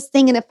got this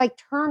thing. And if I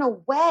turn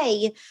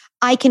away,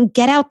 I can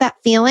get out that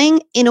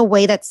feeling in a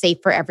way that's safe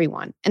for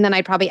everyone. And then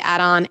I'd probably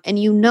add on, and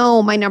you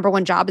know, my number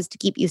one job is to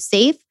keep you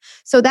safe.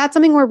 So that's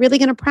something we're really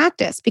going to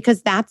practice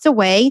because that's a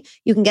way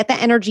you can get the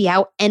energy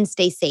out and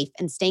stay safe.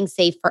 And staying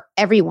safe for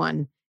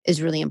everyone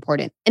is really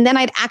important. And then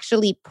I'd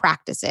actually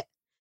practice it.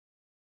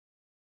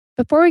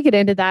 Before we get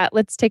into that,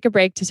 let's take a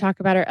break to talk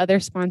about our other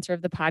sponsor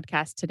of the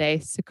podcast today,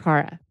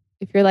 Sakara.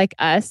 If you're like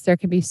us, there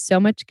can be so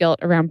much guilt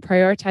around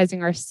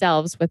prioritizing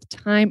ourselves with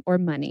time or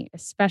money,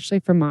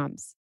 especially for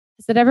moms.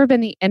 Has it ever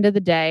been the end of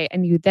the day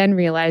and you then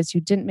realize you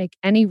didn't make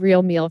any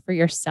real meal for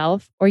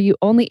yourself or you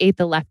only ate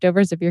the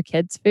leftovers of your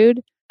kids'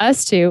 food?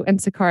 Us too, and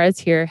Sakara is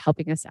here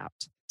helping us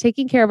out.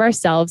 Taking care of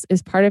ourselves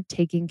is part of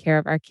taking care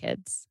of our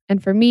kids.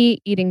 And for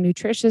me, eating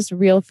nutritious,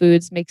 real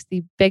foods makes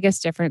the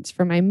biggest difference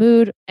for my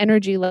mood,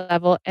 energy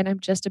level, and I'm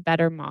just a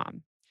better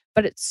mom.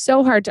 But it's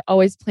so hard to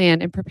always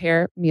plan and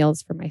prepare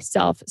meals for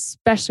myself,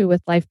 especially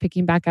with life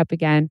picking back up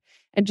again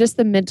and just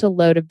the mental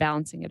load of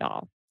balancing it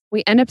all.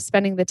 We end up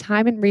spending the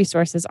time and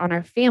resources on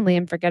our family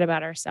and forget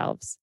about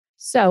ourselves.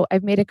 So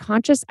I've made a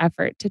conscious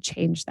effort to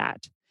change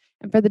that.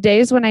 And for the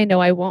days when I know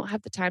I won't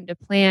have the time to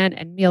plan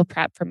and meal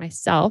prep for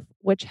myself,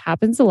 which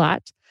happens a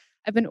lot,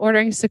 I've been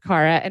ordering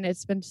Sakara and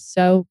it's been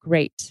so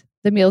great.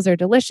 The meals are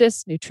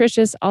delicious,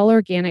 nutritious, all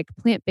organic,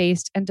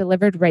 plant-based, and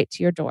delivered right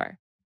to your door.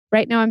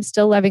 Right now, I'm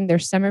still loving their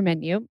summer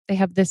menu. They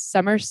have this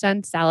summer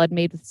sun salad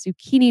made with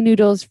zucchini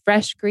noodles,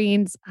 fresh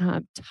greens,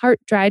 tart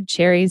dried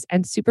cherries,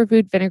 and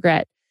superfood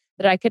vinaigrette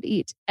that I could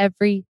eat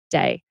every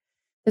day.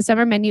 The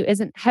summer menu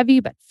isn't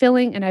heavy but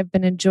filling, and I've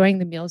been enjoying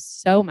the meals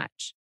so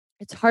much.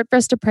 It's hard for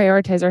us to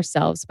prioritize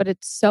ourselves, but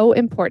it's so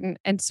important,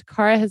 and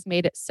Sakara has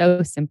made it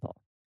so simple.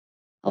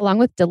 Along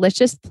with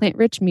delicious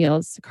plant-rich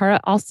meals, Sakara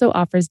also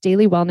offers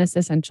daily wellness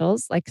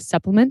essentials like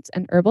supplements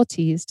and herbal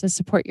teas to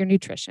support your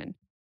nutrition.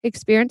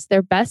 Experience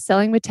their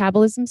best-selling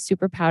Metabolism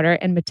Super Powder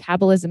and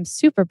Metabolism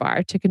Super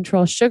Bar to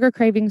control sugar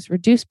cravings,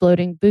 reduce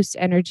bloating, boost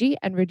energy,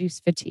 and reduce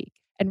fatigue.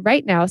 And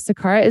right now,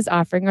 Sakara is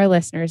offering our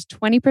listeners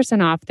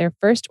 20% off their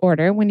first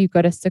order when you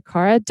go to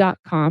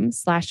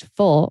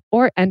sakara.com/full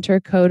or enter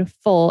code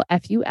FULL,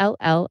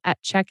 FULL,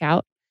 at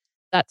checkout.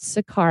 That's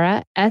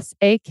Sakara,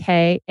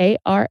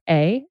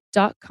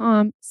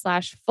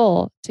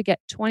 SAKARA.com/full to get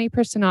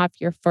 20% off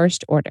your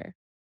first order.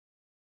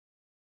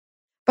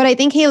 But I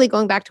think, Haley,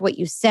 going back to what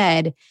you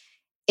said,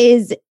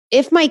 is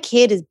if my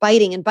kid is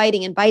biting and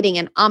biting and biting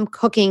and I'm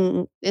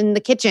cooking in the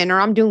kitchen or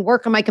I'm doing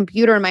work on my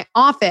computer in my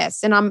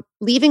office and I'm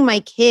leaving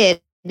my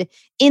kid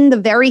in the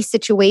very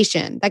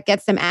situation that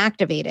gets them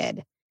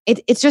activated,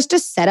 it's just a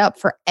setup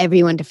for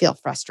everyone to feel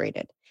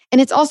frustrated. And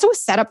it's also a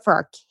setup for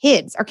our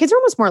kids. Our kids are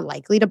almost more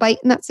likely to bite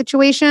in that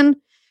situation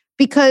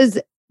because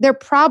they're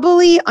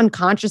probably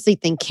unconsciously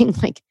thinking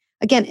like,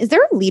 again, is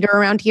there a leader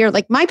around here?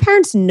 Like my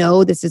parents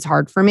know this is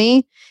hard for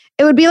me.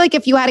 It would be like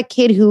if you had a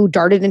kid who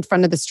darted in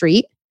front of the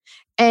street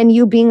and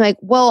you being like,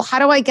 well, how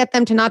do I get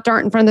them to not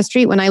dart in front of the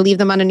street when I leave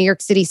them on a New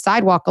York City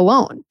sidewalk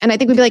alone? And I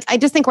think we'd be like, I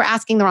just think we're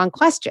asking the wrong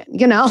question,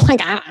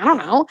 like, I don't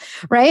know.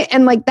 Right.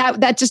 And like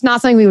that's just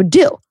not something we would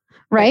do.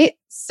 Right.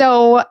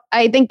 So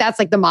I think that's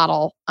like the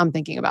model I'm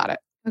thinking about it.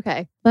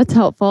 Okay. That's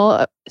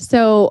helpful.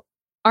 So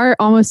our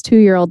almost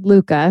 2-year-old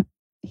Luca,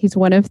 he's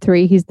one of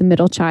 3. He's the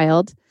middle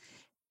child.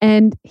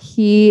 And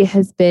he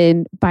has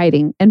been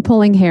biting and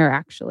pulling hair,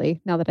 actually,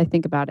 now that I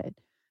think about it.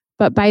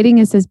 But biting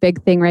is his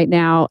big thing right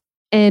now.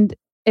 And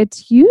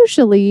it's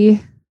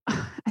usually,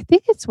 I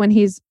think it's when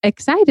he's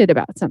excited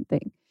about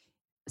something.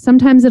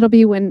 Sometimes it'll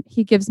be when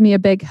he gives me a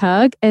big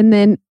hug and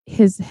then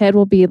his head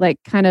will be like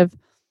kind of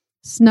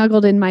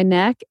snuggled in my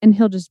neck and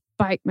he'll just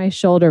bite my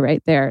shoulder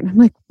right there. And I'm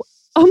like,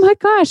 oh my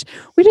gosh,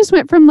 we just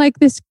went from like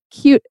this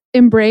cute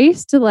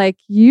embrace to like,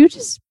 you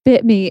just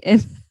bit me.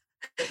 And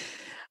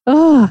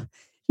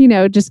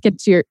just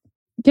gets you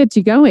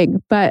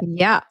going. But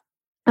yeah.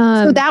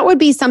 So that would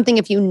be something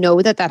if you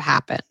know that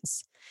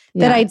happens,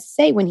 that I'd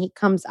say when he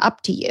comes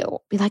up to you,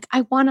 be like,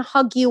 I want to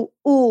hug you.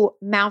 Ooh,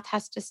 mouth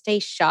has to stay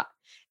shut.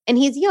 And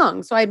he's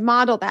young. So I'd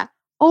model that.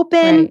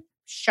 Open,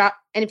 shut.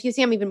 And if you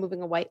see I'm even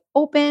moving away,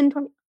 open,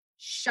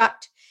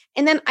 shut.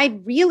 And then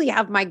I'd really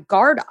have my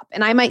guard up.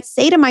 And I might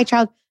say to my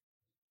child,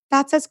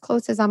 that's as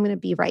close as I'm going to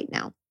be right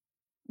now.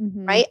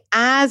 Mm-hmm. Right?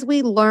 As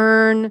we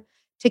learn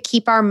to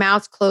keep our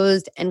mouths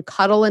closed and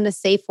cuddle in a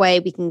safe way,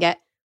 we can get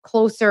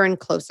closer and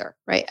closer,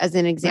 right? As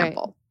an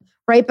example,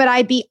 right? But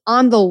I'd be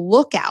on the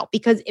lookout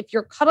because if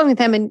you're cuddling with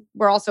them and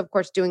we're also, of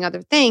course, doing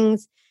other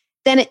things,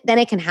 then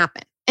it can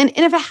happen. And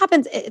if it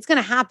happens, it's going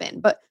to happen.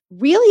 But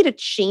really to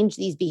change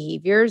these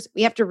behaviors,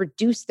 we have to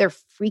reduce their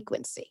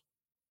frequency,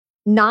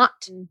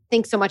 not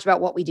think so much about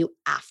what we do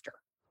after.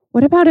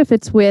 What about if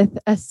it's with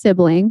a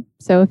sibling?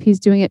 So if he's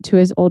doing it to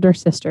his older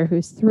sister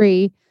who's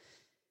 3,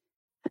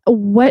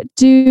 what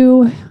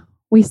do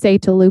we say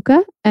to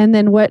Luca? And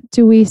then what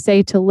do we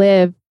say to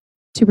Liv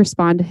to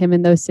respond to him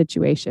in those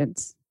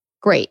situations?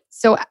 Great.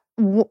 So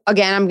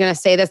again, I'm going to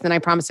say this, and then I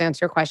promise to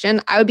answer your question.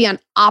 I would be on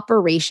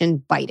Operation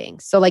Biting.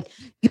 So like,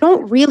 you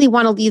don't really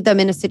want to leave them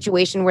in a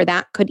situation where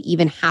that could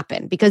even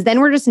happen because then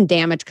we're just in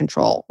damage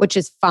control, which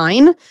is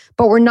fine,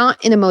 but we're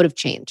not in a mode of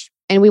change.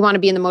 And we want to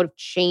be in the mode of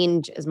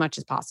change as much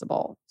as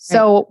possible.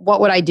 So what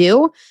would I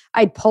do?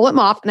 I'd pull him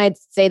off and I'd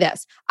say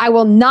this, I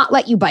will not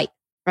let you bite.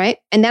 Right.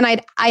 And then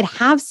I'd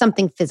have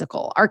something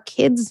physical. Our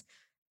kids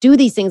do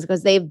these things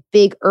because they have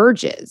big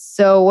urges.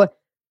 So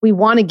we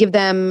want to give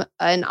them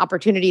an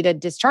opportunity to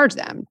discharge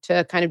them,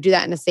 to kind of do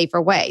that in a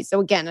safer way. So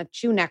again, a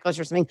chew necklace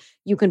or something,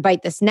 you can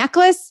bite this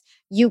necklace.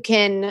 You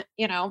can,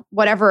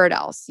 whatever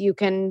else. You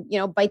can,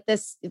 bite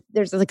this. If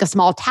there's like a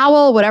small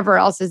towel, whatever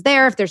else is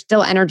there. If there's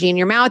still energy in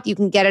your mouth, you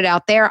can get it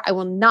out there. I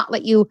will not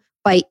let you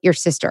bite your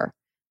sister.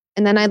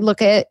 And then I'd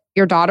look at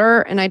your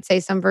daughter and I'd say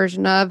some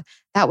version of,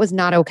 that was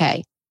not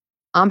okay.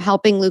 I'm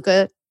helping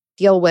Luca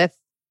deal with,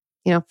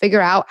 figure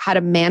out how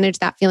to manage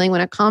that feeling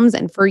when it comes.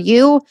 And for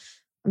you,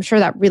 I'm sure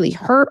that really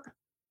hurt.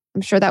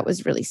 I'm sure that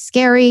was really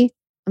scary.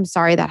 I'm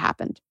sorry that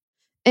happened.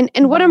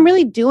 And what I'm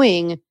really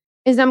doing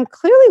is I'm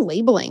clearly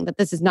labeling that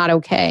this is not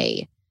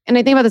okay. And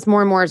I think about this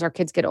more and more as our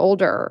kids get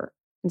older,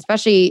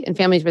 especially in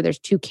families where there's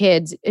 2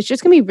 kids. It's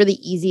just going to be really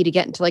easy to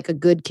get into like a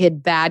good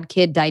kid, bad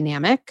kid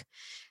dynamic.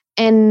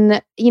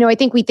 And, I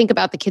think we think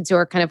about the kids who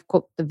are kind of,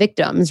 quote, the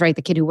victims, right?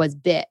 The kid who was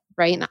bit,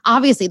 right? And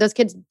obviously those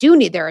kids do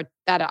need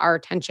our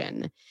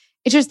attention.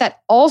 It's just that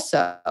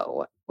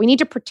also we need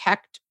to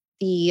protect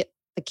the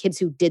kids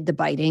who did the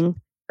biting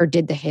or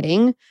did the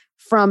hitting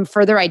from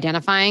further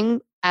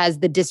identifying as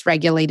the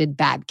dysregulated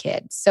bad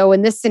kid. So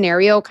in this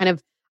scenario, kind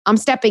of, I'm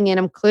stepping in,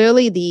 I'm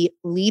clearly the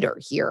leader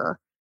here.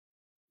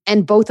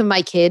 And both of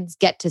my kids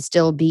get to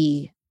still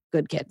be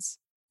good kids.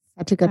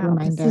 Such a good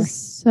reminder. This is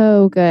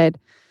so good.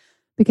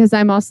 Because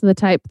I'm also the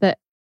type that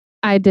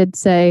I did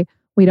say,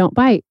 we don't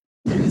bite.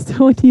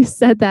 So when you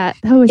said that,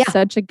 that was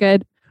such a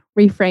good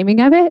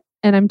reframing of it.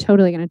 And I'm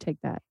totally going to take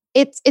that.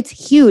 It's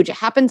huge. It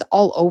happens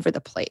all over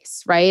the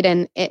place, right?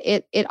 And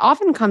it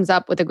often comes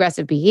up with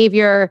aggressive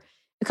behavior.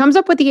 It comes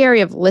up with the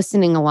area of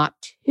listening a lot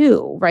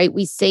too, right?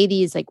 We say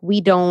these like,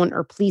 we don't,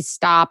 or please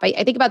stop.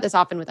 I think about this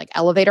often with like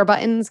elevator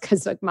buttons,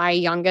 because like my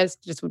youngest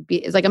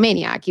is like a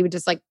maniac. He would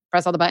just like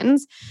press all the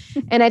buttons.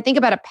 And I think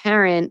about a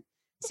parent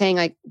saying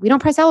like, we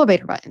don't press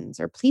elevator buttons,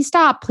 or please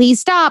stop, please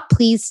stop,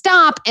 please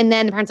stop. And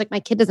then the parent's like, my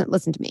kid doesn't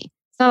listen to me.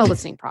 It's not a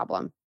listening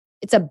problem.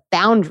 It's a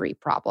boundary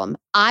problem.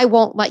 I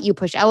won't let you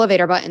push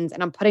elevator buttons,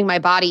 and I'm putting my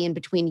body in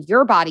between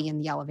your body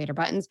and the elevator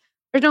buttons.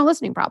 There's no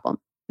listening problem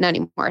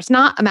anymore. It's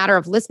not a matter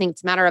of listening.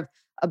 It's a matter of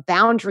a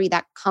boundary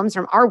that comes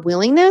from our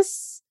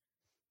willingness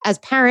as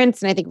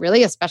parents, and I think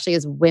really especially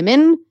as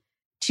women,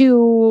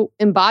 to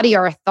embody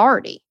our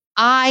authority.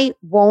 I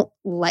won't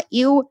let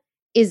you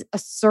is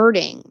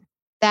asserting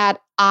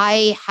that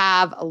I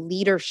have a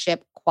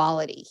leadership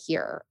quality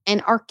here.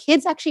 And our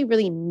kids actually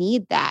really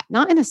need that,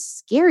 not in a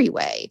scary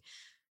way,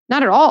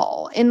 not at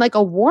all, in like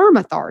a warm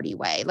authority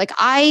way. Like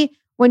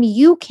when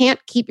you can't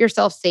keep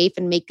yourself safe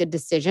and make good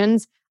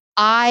decisions,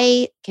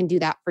 I can do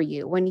that for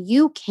you. When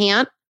you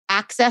can't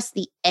access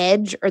the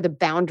edge or the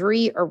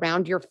boundary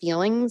around your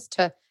feelings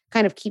to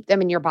kind of keep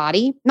them in your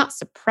body, not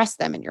suppress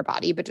them in your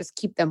body, but just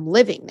keep them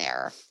living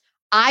there,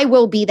 I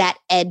will be that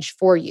edge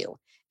for you.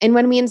 And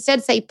when we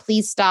instead say,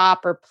 please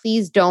stop, or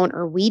please don't,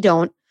 or we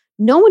don't,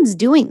 no one's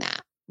doing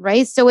that,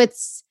 right? So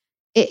it's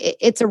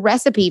a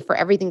recipe for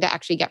everything to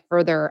actually get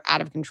further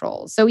out of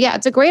control. So yeah,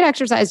 it's a great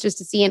exercise just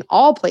to see in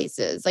all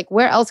places, like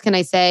where else can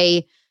I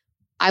say,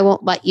 I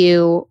won't let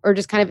you, or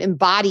just kind of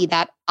embody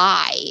that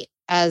I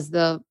as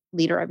the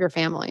leader of your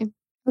family.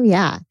 Oh,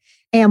 yeah.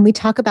 And we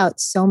talk about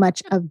so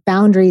much of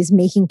boundaries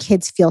making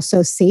kids feel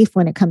so safe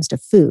when it comes to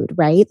food,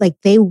 right? Like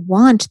they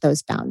want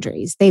those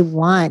boundaries. They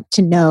want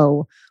to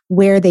know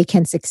where they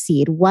can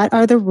succeed. What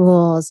are the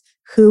rules?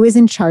 Who is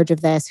in charge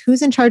of this?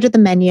 Who's in charge of the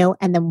menu?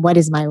 And then what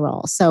is my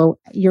role? So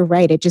you're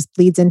right. It just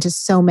bleeds into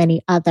so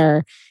many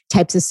other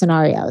types of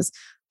scenarios.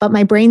 But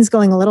my brain's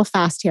going a little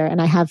fast here.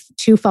 And I have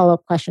 2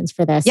 follow-up questions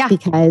for this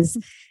because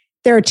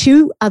there are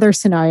 2 other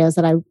scenarios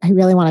that I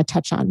really want to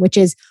touch on, which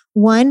is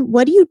one,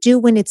 what do you do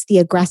when it's the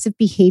aggressive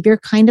behavior,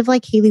 kind of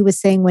like Haley was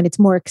saying, when it's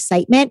more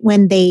excitement,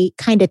 when they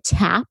kind of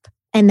tap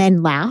and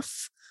then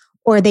laugh,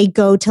 or they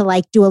go to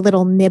like do a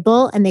little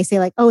nibble and they say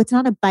like, oh, it's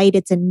not a bite,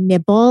 it's a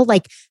nibble,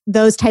 like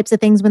those types of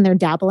things when they're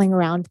dabbling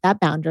around that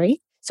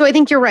boundary. So I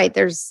think you're right.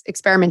 There's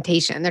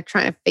experimentation. They're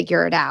trying to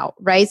figure it out,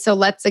 right? So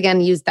let's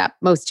again use that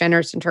most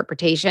generous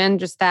interpretation,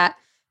 just that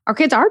our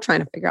kids are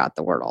trying to figure out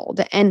the world,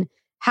 and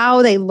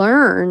how they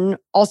learn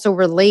also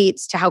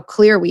relates to how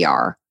clear we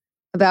are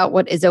about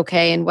what is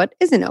okay and what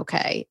isn't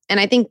okay.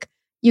 And I think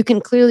you can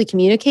clearly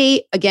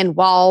communicate, again,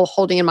 while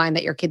holding in mind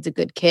that your kid's a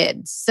good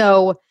kid.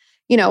 So,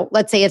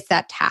 let's say it's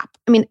that tap.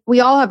 I mean,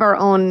 we all have our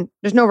own,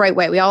 there's no right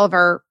way. We all have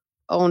our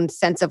own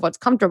sense of what's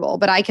comfortable,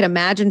 but I can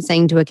imagine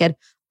saying to a kid,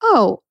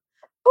 oh,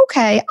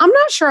 okay, I'm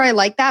not sure I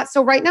like that.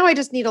 So right now I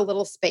just need a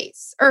little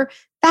space, or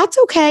that's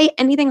okay.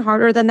 Anything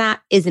harder than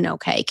that isn't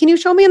okay. Can you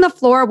show me on the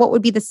floor what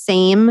would be the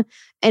same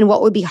and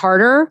what would be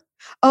harder?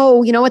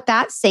 Oh, you know what?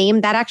 That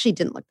actually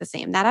didn't look the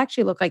same. That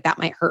actually looked like that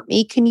might hurt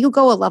me. Can you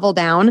go a level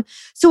down?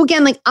 So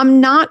again, like I'm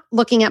not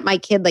looking at my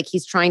kid like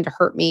he's trying to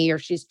hurt me or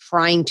she's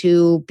trying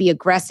to be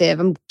aggressive.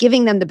 I'm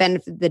giving them the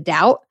benefit of the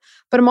doubt,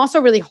 but I'm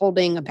also really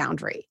holding a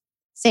boundary.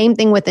 Same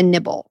thing with a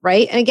nibble,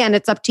 right? And again,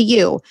 it's up to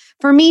you.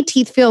 For me,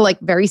 teeth feel like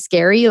very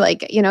scary,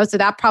 so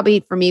that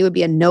probably for me would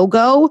be a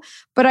no-go,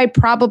 but I'd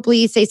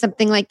probably say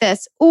something like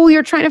this. Oh,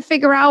 you're trying to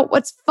figure out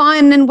what's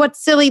fun and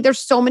what's silly. There's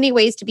so many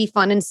ways to be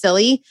fun and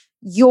silly.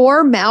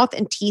 Your mouth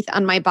and teeth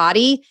on my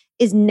body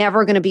is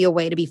never going to be a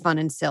way to be fun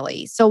and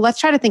silly. So let's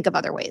try to think of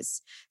other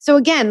ways. So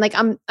again, like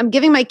I'm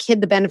giving my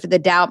kid the benefit of the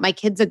doubt. My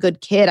kid's a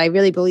good kid. I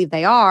really believe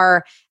they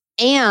are.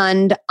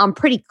 And I'm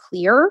pretty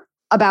clear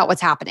about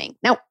what's happening.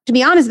 Now, to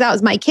be honest, if that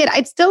was my kid,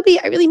 I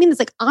really mean this,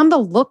 like on the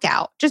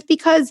lookout, just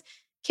because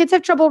kids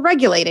have trouble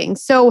regulating.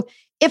 So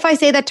if I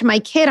say that to my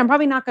kid, I'm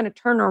probably not going to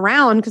turn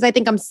around because I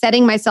think I'm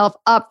setting myself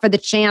up for the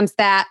chance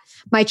that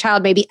my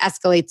child maybe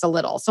escalates a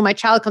little. So my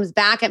child comes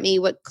back at me,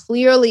 what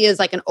clearly is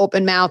like an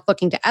open mouth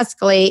looking to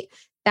escalate.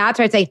 That's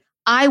where I'd say,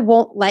 I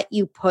won't let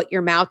you put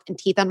your mouth and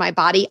teeth on my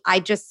body. I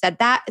just said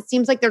that. It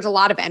seems like there's a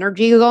lot of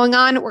energy going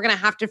on. We're going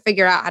to have to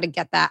figure out how to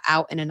get that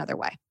out in another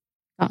way.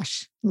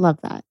 Gosh, love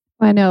that.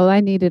 I know. I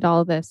needed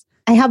all this.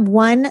 I have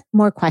one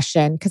more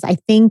question because I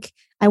think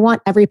I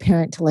want every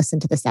parent to listen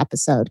to this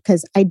episode,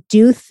 because I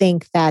do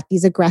think that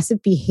these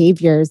aggressive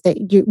behaviors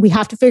that we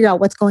have to figure out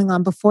what's going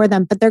on before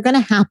them, but they're going to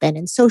happen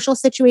in social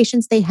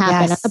situations. They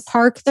happen at the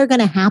park. They're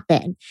going to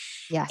happen.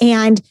 Yes.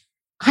 And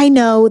I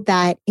know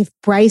that if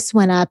Bryce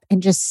went up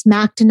and just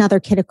smacked another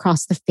kid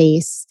across the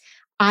face,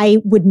 I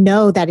would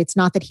know that it's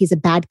not that he's a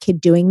bad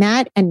kid doing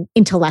that. And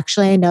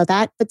intellectually, I know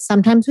that. But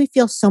sometimes we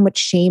feel so much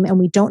shame and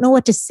we don't know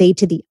what to say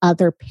to the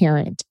other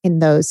parent in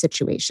those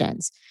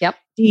situations. Yep.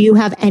 Do you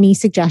have any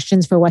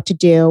suggestions for what to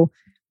do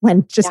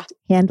when just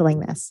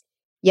handling this?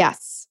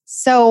 Yes.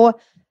 So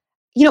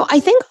I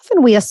think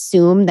often we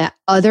assume that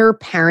other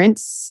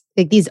parents,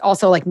 like these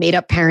also like made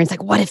up parents,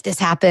 like, what if this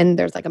happened?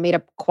 There's like a made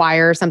up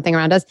choir or something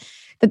around us,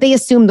 that they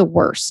assume the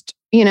worst,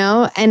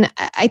 And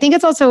I think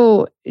it's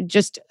also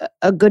just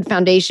a good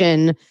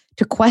foundation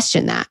to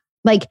question that.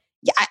 Like,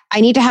 yeah,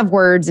 I need to have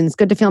words, and it's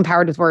good to feel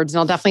empowered with words. And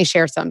I'll definitely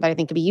share some that I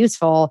think could be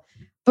useful.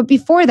 But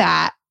before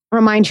that,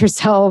 remind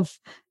yourself,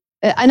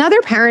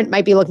 another parent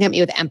might be looking at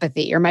me with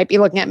empathy, or might be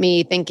looking at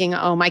me thinking,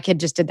 oh, my kid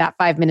just did that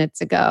 5 minutes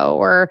ago.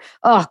 Or,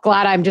 oh,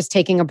 glad I'm just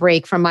taking a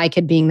break from my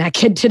kid being that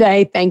kid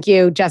today. Thank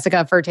you,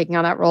 Jessica, for taking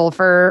on that role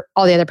for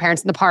all the other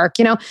parents in the park.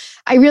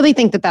 I really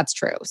think that that's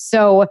true.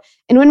 So,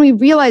 and when we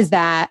realize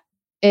that,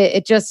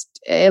 it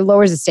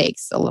lowers the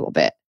stakes a little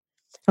bit.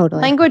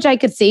 Totally. Language I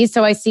could see.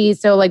 So I see,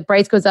 like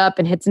Bryce goes up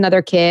and hits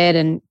another kid.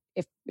 And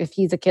if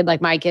he's a kid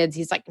like my kids,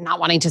 he's like not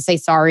wanting to say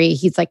sorry.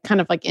 He's like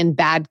kind of like in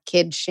bad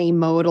kid shame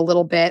mode a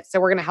little bit. So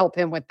we're going to help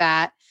him with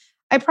that.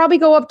 I'd probably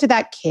go up to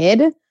that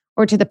kid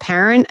or to the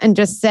parent and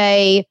just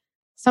say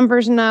some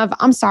version of,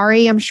 I'm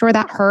sorry, I'm sure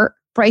that hurt.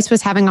 Bryce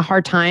was having a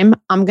hard time.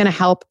 I'm going to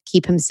help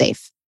keep him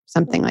safe.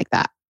 Something like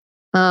that.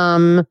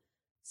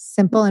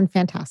 Simple and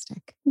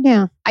fantastic.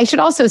 Yeah. I should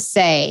also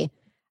say,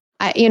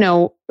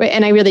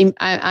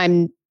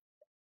 I'm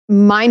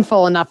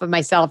mindful enough of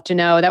myself to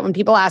know that when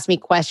people ask me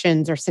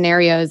questions or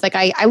scenarios, like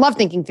I love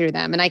thinking through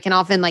them, and I can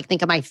often like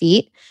think of my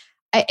feet.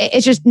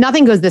 It's just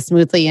nothing goes this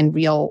smoothly in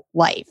real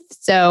life.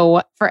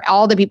 So for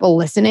all the people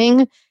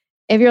listening,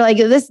 if you're like,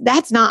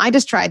 I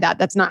just tried that.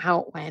 That's not how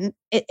it went.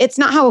 It's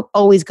not how it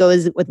always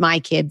goes with my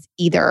kids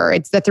either.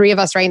 It's the three of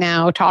us right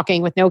now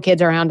talking with no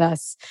kids around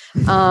us.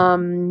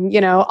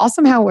 All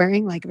somehow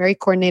wearing like very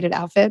coordinated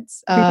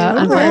outfits.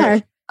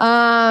 Right.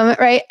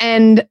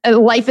 And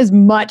life is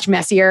much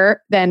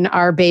messier than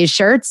our beige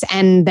shirts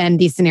and then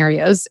these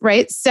scenarios.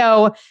 Right.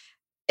 So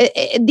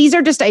these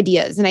are just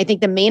ideas. And I think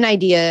the main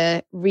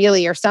idea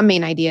really, or some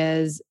main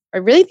ideas,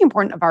 are really the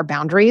importance of our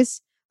boundaries.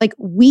 Like,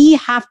 we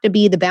have to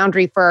be the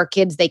boundary for our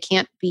kids. They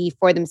can't be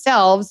for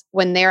themselves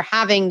when they're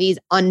having these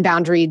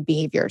unboundaried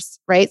behaviors.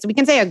 Right. So we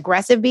can say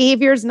aggressive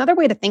behaviors. Another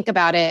way to think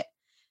about it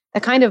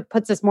that kind of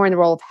puts us more in the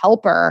role of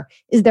helper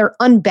is their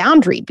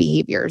unboundaried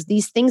behaviors.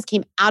 These things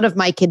came out of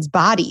my kids'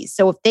 bodies.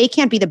 So if they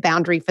can't be the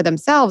boundary for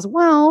themselves,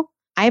 well,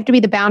 I have to be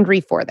the boundary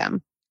for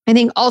them. I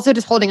think also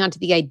just holding on to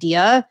the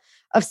idea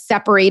of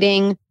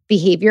separating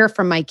behavior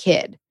from my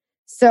kid.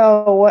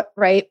 So,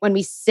 right, when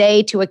we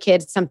say to a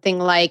kid something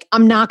like,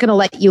 I'm not going to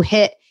let you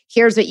hit,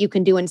 here's what you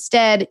can do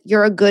instead.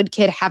 You're a good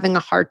kid having a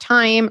hard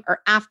time. Or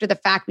after the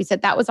fact, we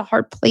said, that was a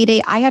hard play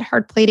date. I had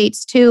hard play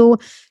dates too.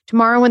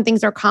 Tomorrow when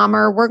things are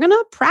calmer, we're going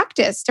to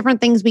practice different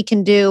things we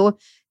can do.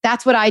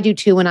 That's what I do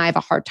too when I have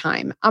a hard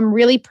time. I'm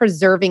really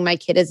preserving my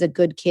kid as a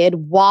good kid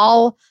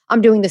while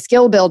I'm doing the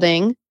skill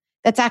building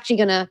that's actually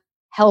going to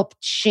help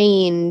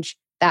change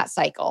that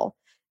cycle.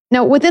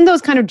 Now, within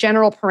those kind of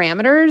general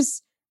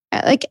parameters,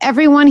 like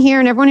everyone here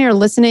and everyone here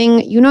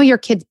listening, you know your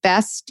kids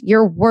best,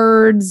 your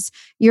words,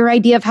 your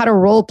idea of how to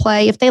role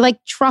play. If they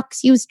like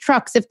trucks, use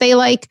trucks. If they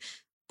like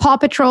Paw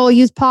Patrol,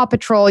 use Paw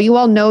Patrol. You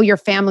all know your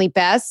family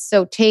best.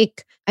 So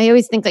I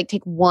always think like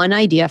take one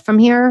idea from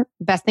here.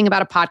 Best thing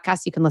about a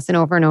podcast, you can listen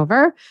over and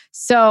over.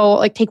 So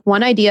like take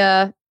one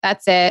idea,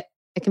 that's it.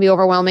 It can be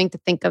overwhelming to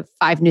think of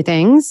 5 new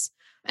things.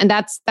 And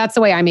that's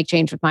the way I make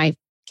change with my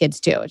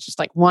kids too. It's just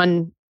like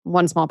one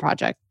small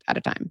project at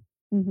a time.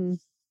 Mm-hmm.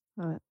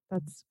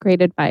 That's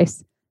great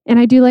advice. And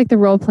I do like the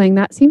role playing.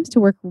 That seems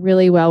to work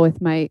really well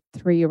with my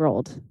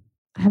 3-year-old.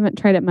 I haven't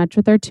tried it much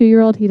with our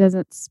 2-year-old. He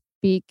doesn't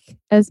speak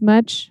as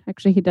much.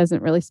 Actually, he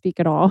doesn't really speak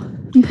at all.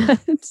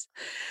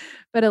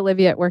 But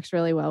Olivia, it works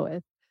really well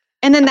with.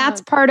 And then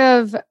that's part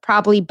of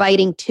probably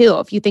biting too.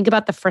 If you think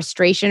about the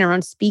frustration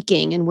around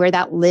speaking and where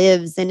that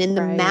lives and in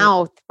the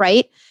mouth,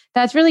 right?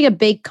 That's really a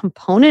big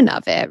component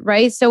of it,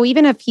 right? So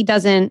even if he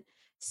doesn't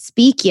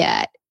speak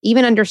yet,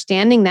 even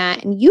understanding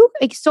that, and you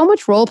like so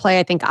much role play,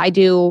 I think I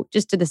do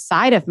just to the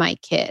side of my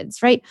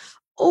kids, right?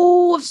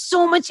 Oh,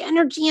 so much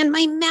energy in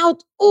my mouth.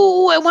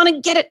 Oh, I want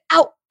to get it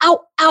out,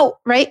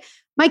 right?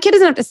 My kid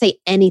doesn't have to say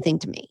anything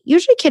to me.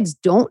 Usually kids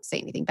don't say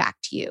anything back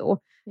to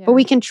you, but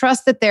we can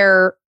trust that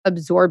they're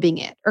absorbing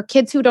it. Or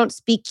kids who don't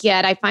speak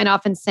yet, I find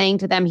often saying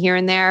to them here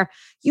and there,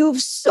 you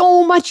have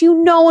so much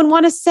and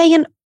want to say,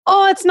 and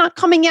oh, it's not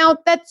coming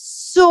out. That's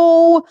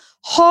so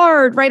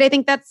hard, right? I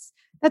think that's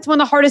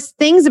one of the hardest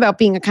things about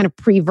being a kind of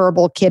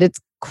pre-verbal kid. It's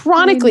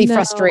chronically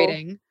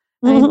frustrating.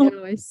 I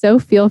know. I so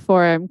feel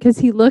for him because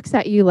he looks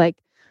at you like,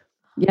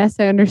 yes,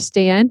 I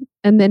understand.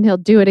 And then he'll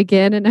do it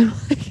again. And I'm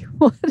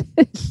like,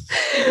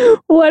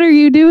 what are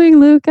you doing,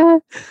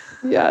 Luca?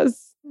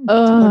 Yes.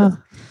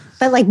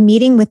 But like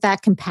meeting with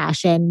that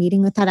compassion,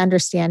 meeting with that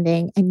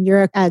understanding, and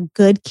you're a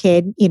good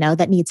kid,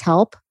 that needs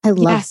help. I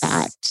love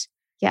that.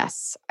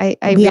 Yes. I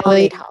we really all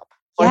need help.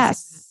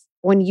 Yes.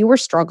 When you were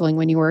struggling,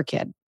 when you were a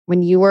kid,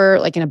 when you were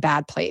like in a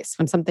bad place,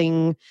 when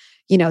something,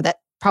 that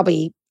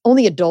probably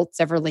only adults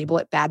ever label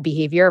it bad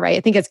behavior, right?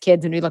 I think as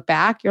kids, when we look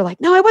back, you're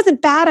like, no, I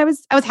wasn't bad. I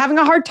was having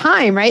a hard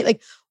time, right?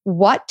 Like,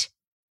 what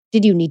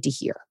did you need to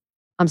hear?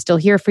 I'm still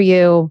here for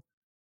you.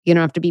 You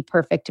don't have to be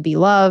perfect to be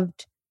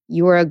loved.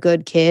 You are a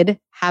good kid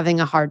having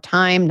a hard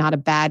time, not a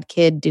bad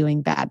kid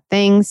doing bad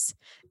things.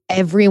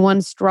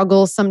 Everyone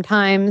struggles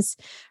sometimes,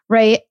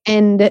 right?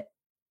 And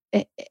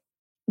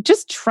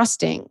just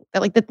trusting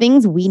that like the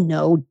things we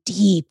know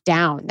deep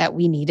down that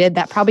we needed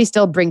that probably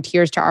still bring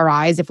tears to our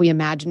eyes if we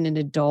imagine an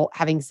adult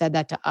having said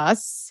that to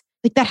us.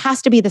 Like that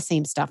has to be the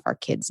same stuff our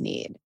kids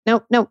need.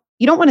 No,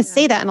 you don't want to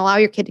say that and allow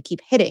your kid to keep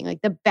hitting.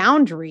 Like the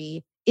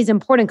boundary is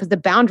important because the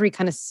boundary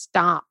kind of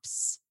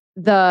stops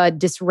the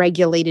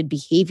dysregulated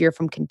behavior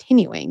from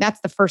continuing.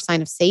 That's the first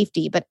sign of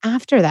safety. But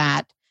after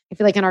that, I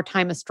feel like in our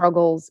time of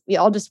struggles, we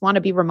all just want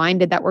to be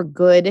reminded that we're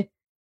good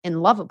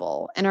and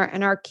lovable. And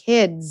our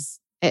kids,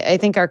 I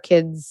think our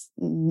kids,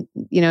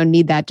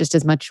 need that just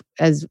as much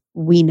as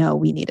we know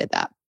we needed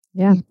that.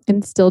 Yeah,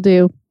 and still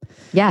do.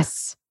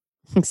 Yes,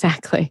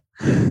 exactly.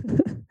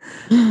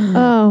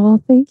 Oh,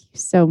 well, thank you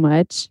so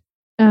much.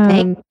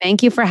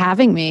 Thank you for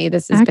having me.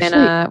 This has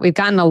been, we've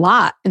gotten a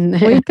lot.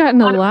 We've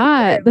gotten a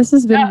lot. This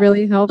has been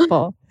really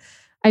helpful.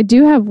 I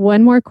do have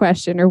one more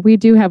question, or we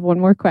do have one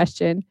more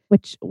question,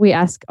 which we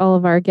ask all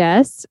of our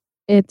guests.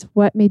 It's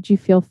what made you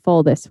feel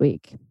full this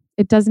week?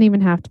 It doesn't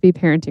even have to be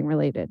parenting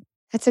related.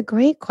 That's a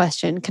great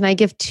question. Can I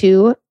give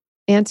two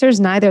answers?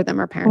 Neither of them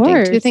are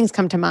parenting. Two things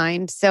come to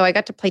mind. So I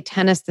got to play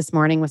tennis this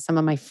morning with some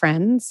of my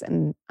friends,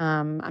 and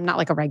I'm not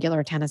like a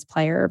regular tennis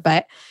player,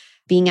 but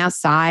being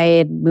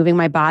outside, moving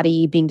my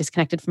body, being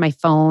disconnected from my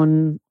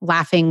phone,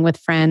 laughing with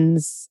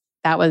friends,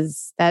 that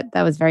was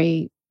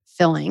very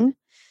filling.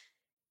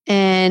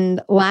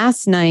 And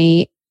last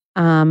night,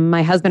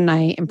 my husband and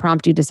I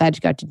impromptu decided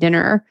to go out to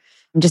dinner,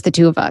 just the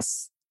two of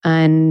us.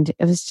 And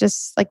it was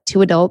just like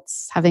two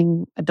adults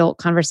having adult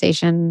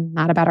conversation,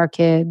 not about our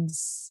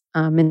kids.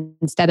 And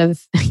instead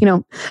of,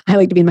 I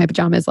like to be in my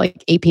pajamas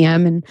like 8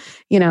 p.m. and,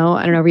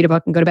 read a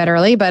book and go to bed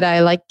early. But I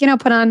like,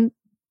 put on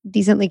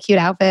decently cute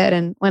outfit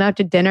and went out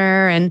to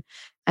dinner, and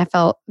I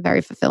felt very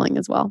fulfilling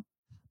as well.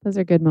 Those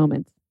are good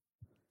moments.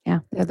 Yeah,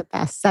 they're the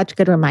best. Such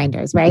good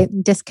reminders, right?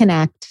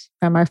 Disconnect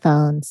from our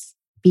phones,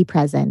 be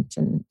present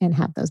and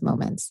have those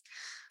moments.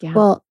 Yeah.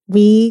 Well,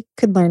 we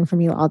could learn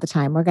from you all the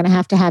time. We're going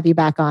to have you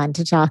back on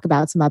to talk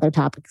about some other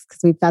topics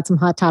because we've got some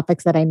hot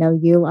topics that I know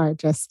you are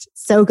just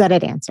so good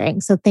at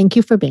answering. So thank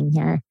you for being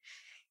here.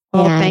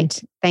 Well,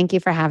 thank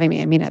you for having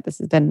me. I mean, this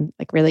has been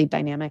like really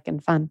dynamic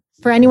and fun.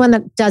 For anyone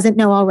that doesn't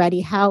know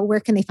already, where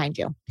can they find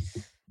you?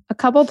 A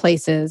couple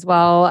places.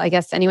 Well, I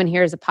guess anyone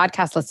here is a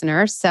podcast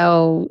listener,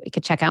 so you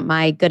could check out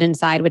my Good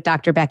Inside with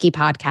Dr. Becky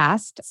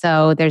podcast.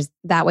 So there's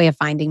that way of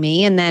finding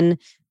me. And then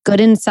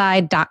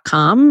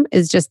goodinside.com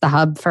is just the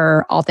hub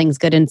for all things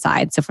Good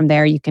Inside. So from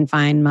there, you can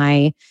find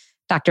my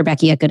Dr.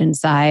 Becky at Good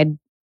Inside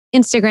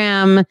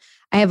Instagram.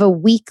 I have a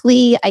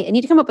weekly, I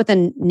need to come up with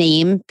a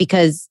name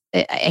because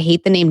I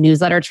hate the name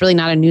newsletter. It's really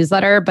not a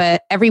newsletter,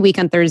 but every week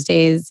on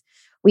Thursdays,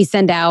 we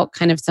send out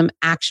kind of some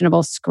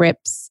actionable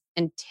scripts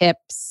and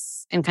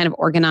tips and kind of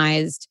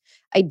organized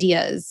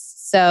ideas.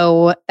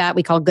 So that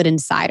we call Good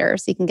Insider.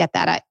 So you can get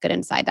that at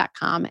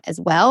goodinside.com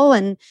as well.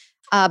 And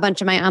a bunch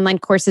of my online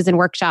courses and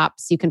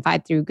workshops you can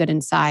find through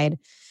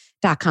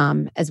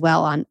goodinside.com as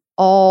well on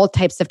all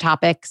types of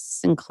topics,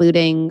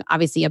 including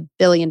obviously a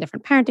billion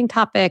different parenting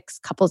topics,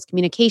 couples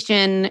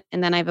communication,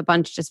 and then I have a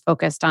bunch just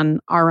focused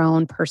on our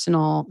own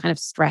personal kind of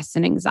stress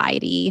and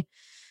anxiety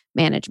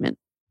management.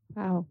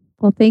 Wow.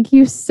 Well, thank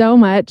you so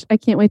much. I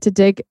can't wait to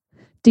dig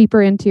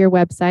deeper into your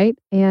website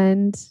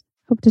and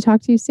hope to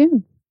talk to you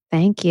soon.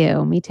 Thank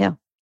you. Me too.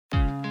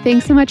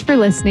 Thanks so much for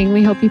listening.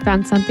 We hope you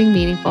found something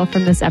meaningful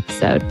from this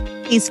episode.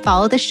 Please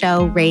follow the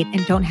show, rate,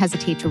 and don't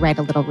hesitate to write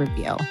a little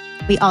review.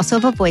 We also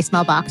have a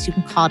voicemail box you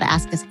can call to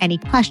ask us any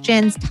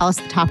questions, tell us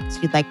the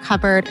topics you'd like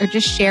covered, or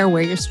just share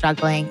where you're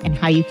struggling and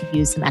how you could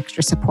use some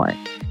extra support.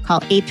 Call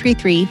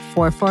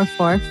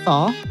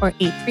 833-444-FULL or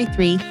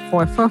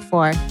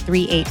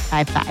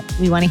 833-444-3855.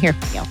 We want to hear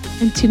from you.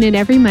 And tune in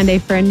every Monday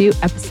for a new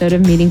episode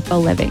of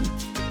Meaningful Living.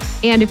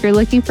 And if you're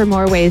looking for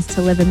more ways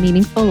to live a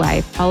meaningful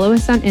life, follow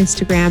us on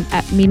Instagram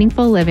at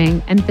Meaningful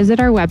Living and visit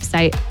our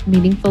website,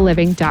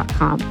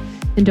 meaningfulliving.com.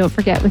 And don't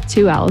forget with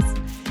 2 L's.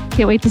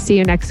 Can't wait to see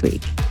you next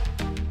week.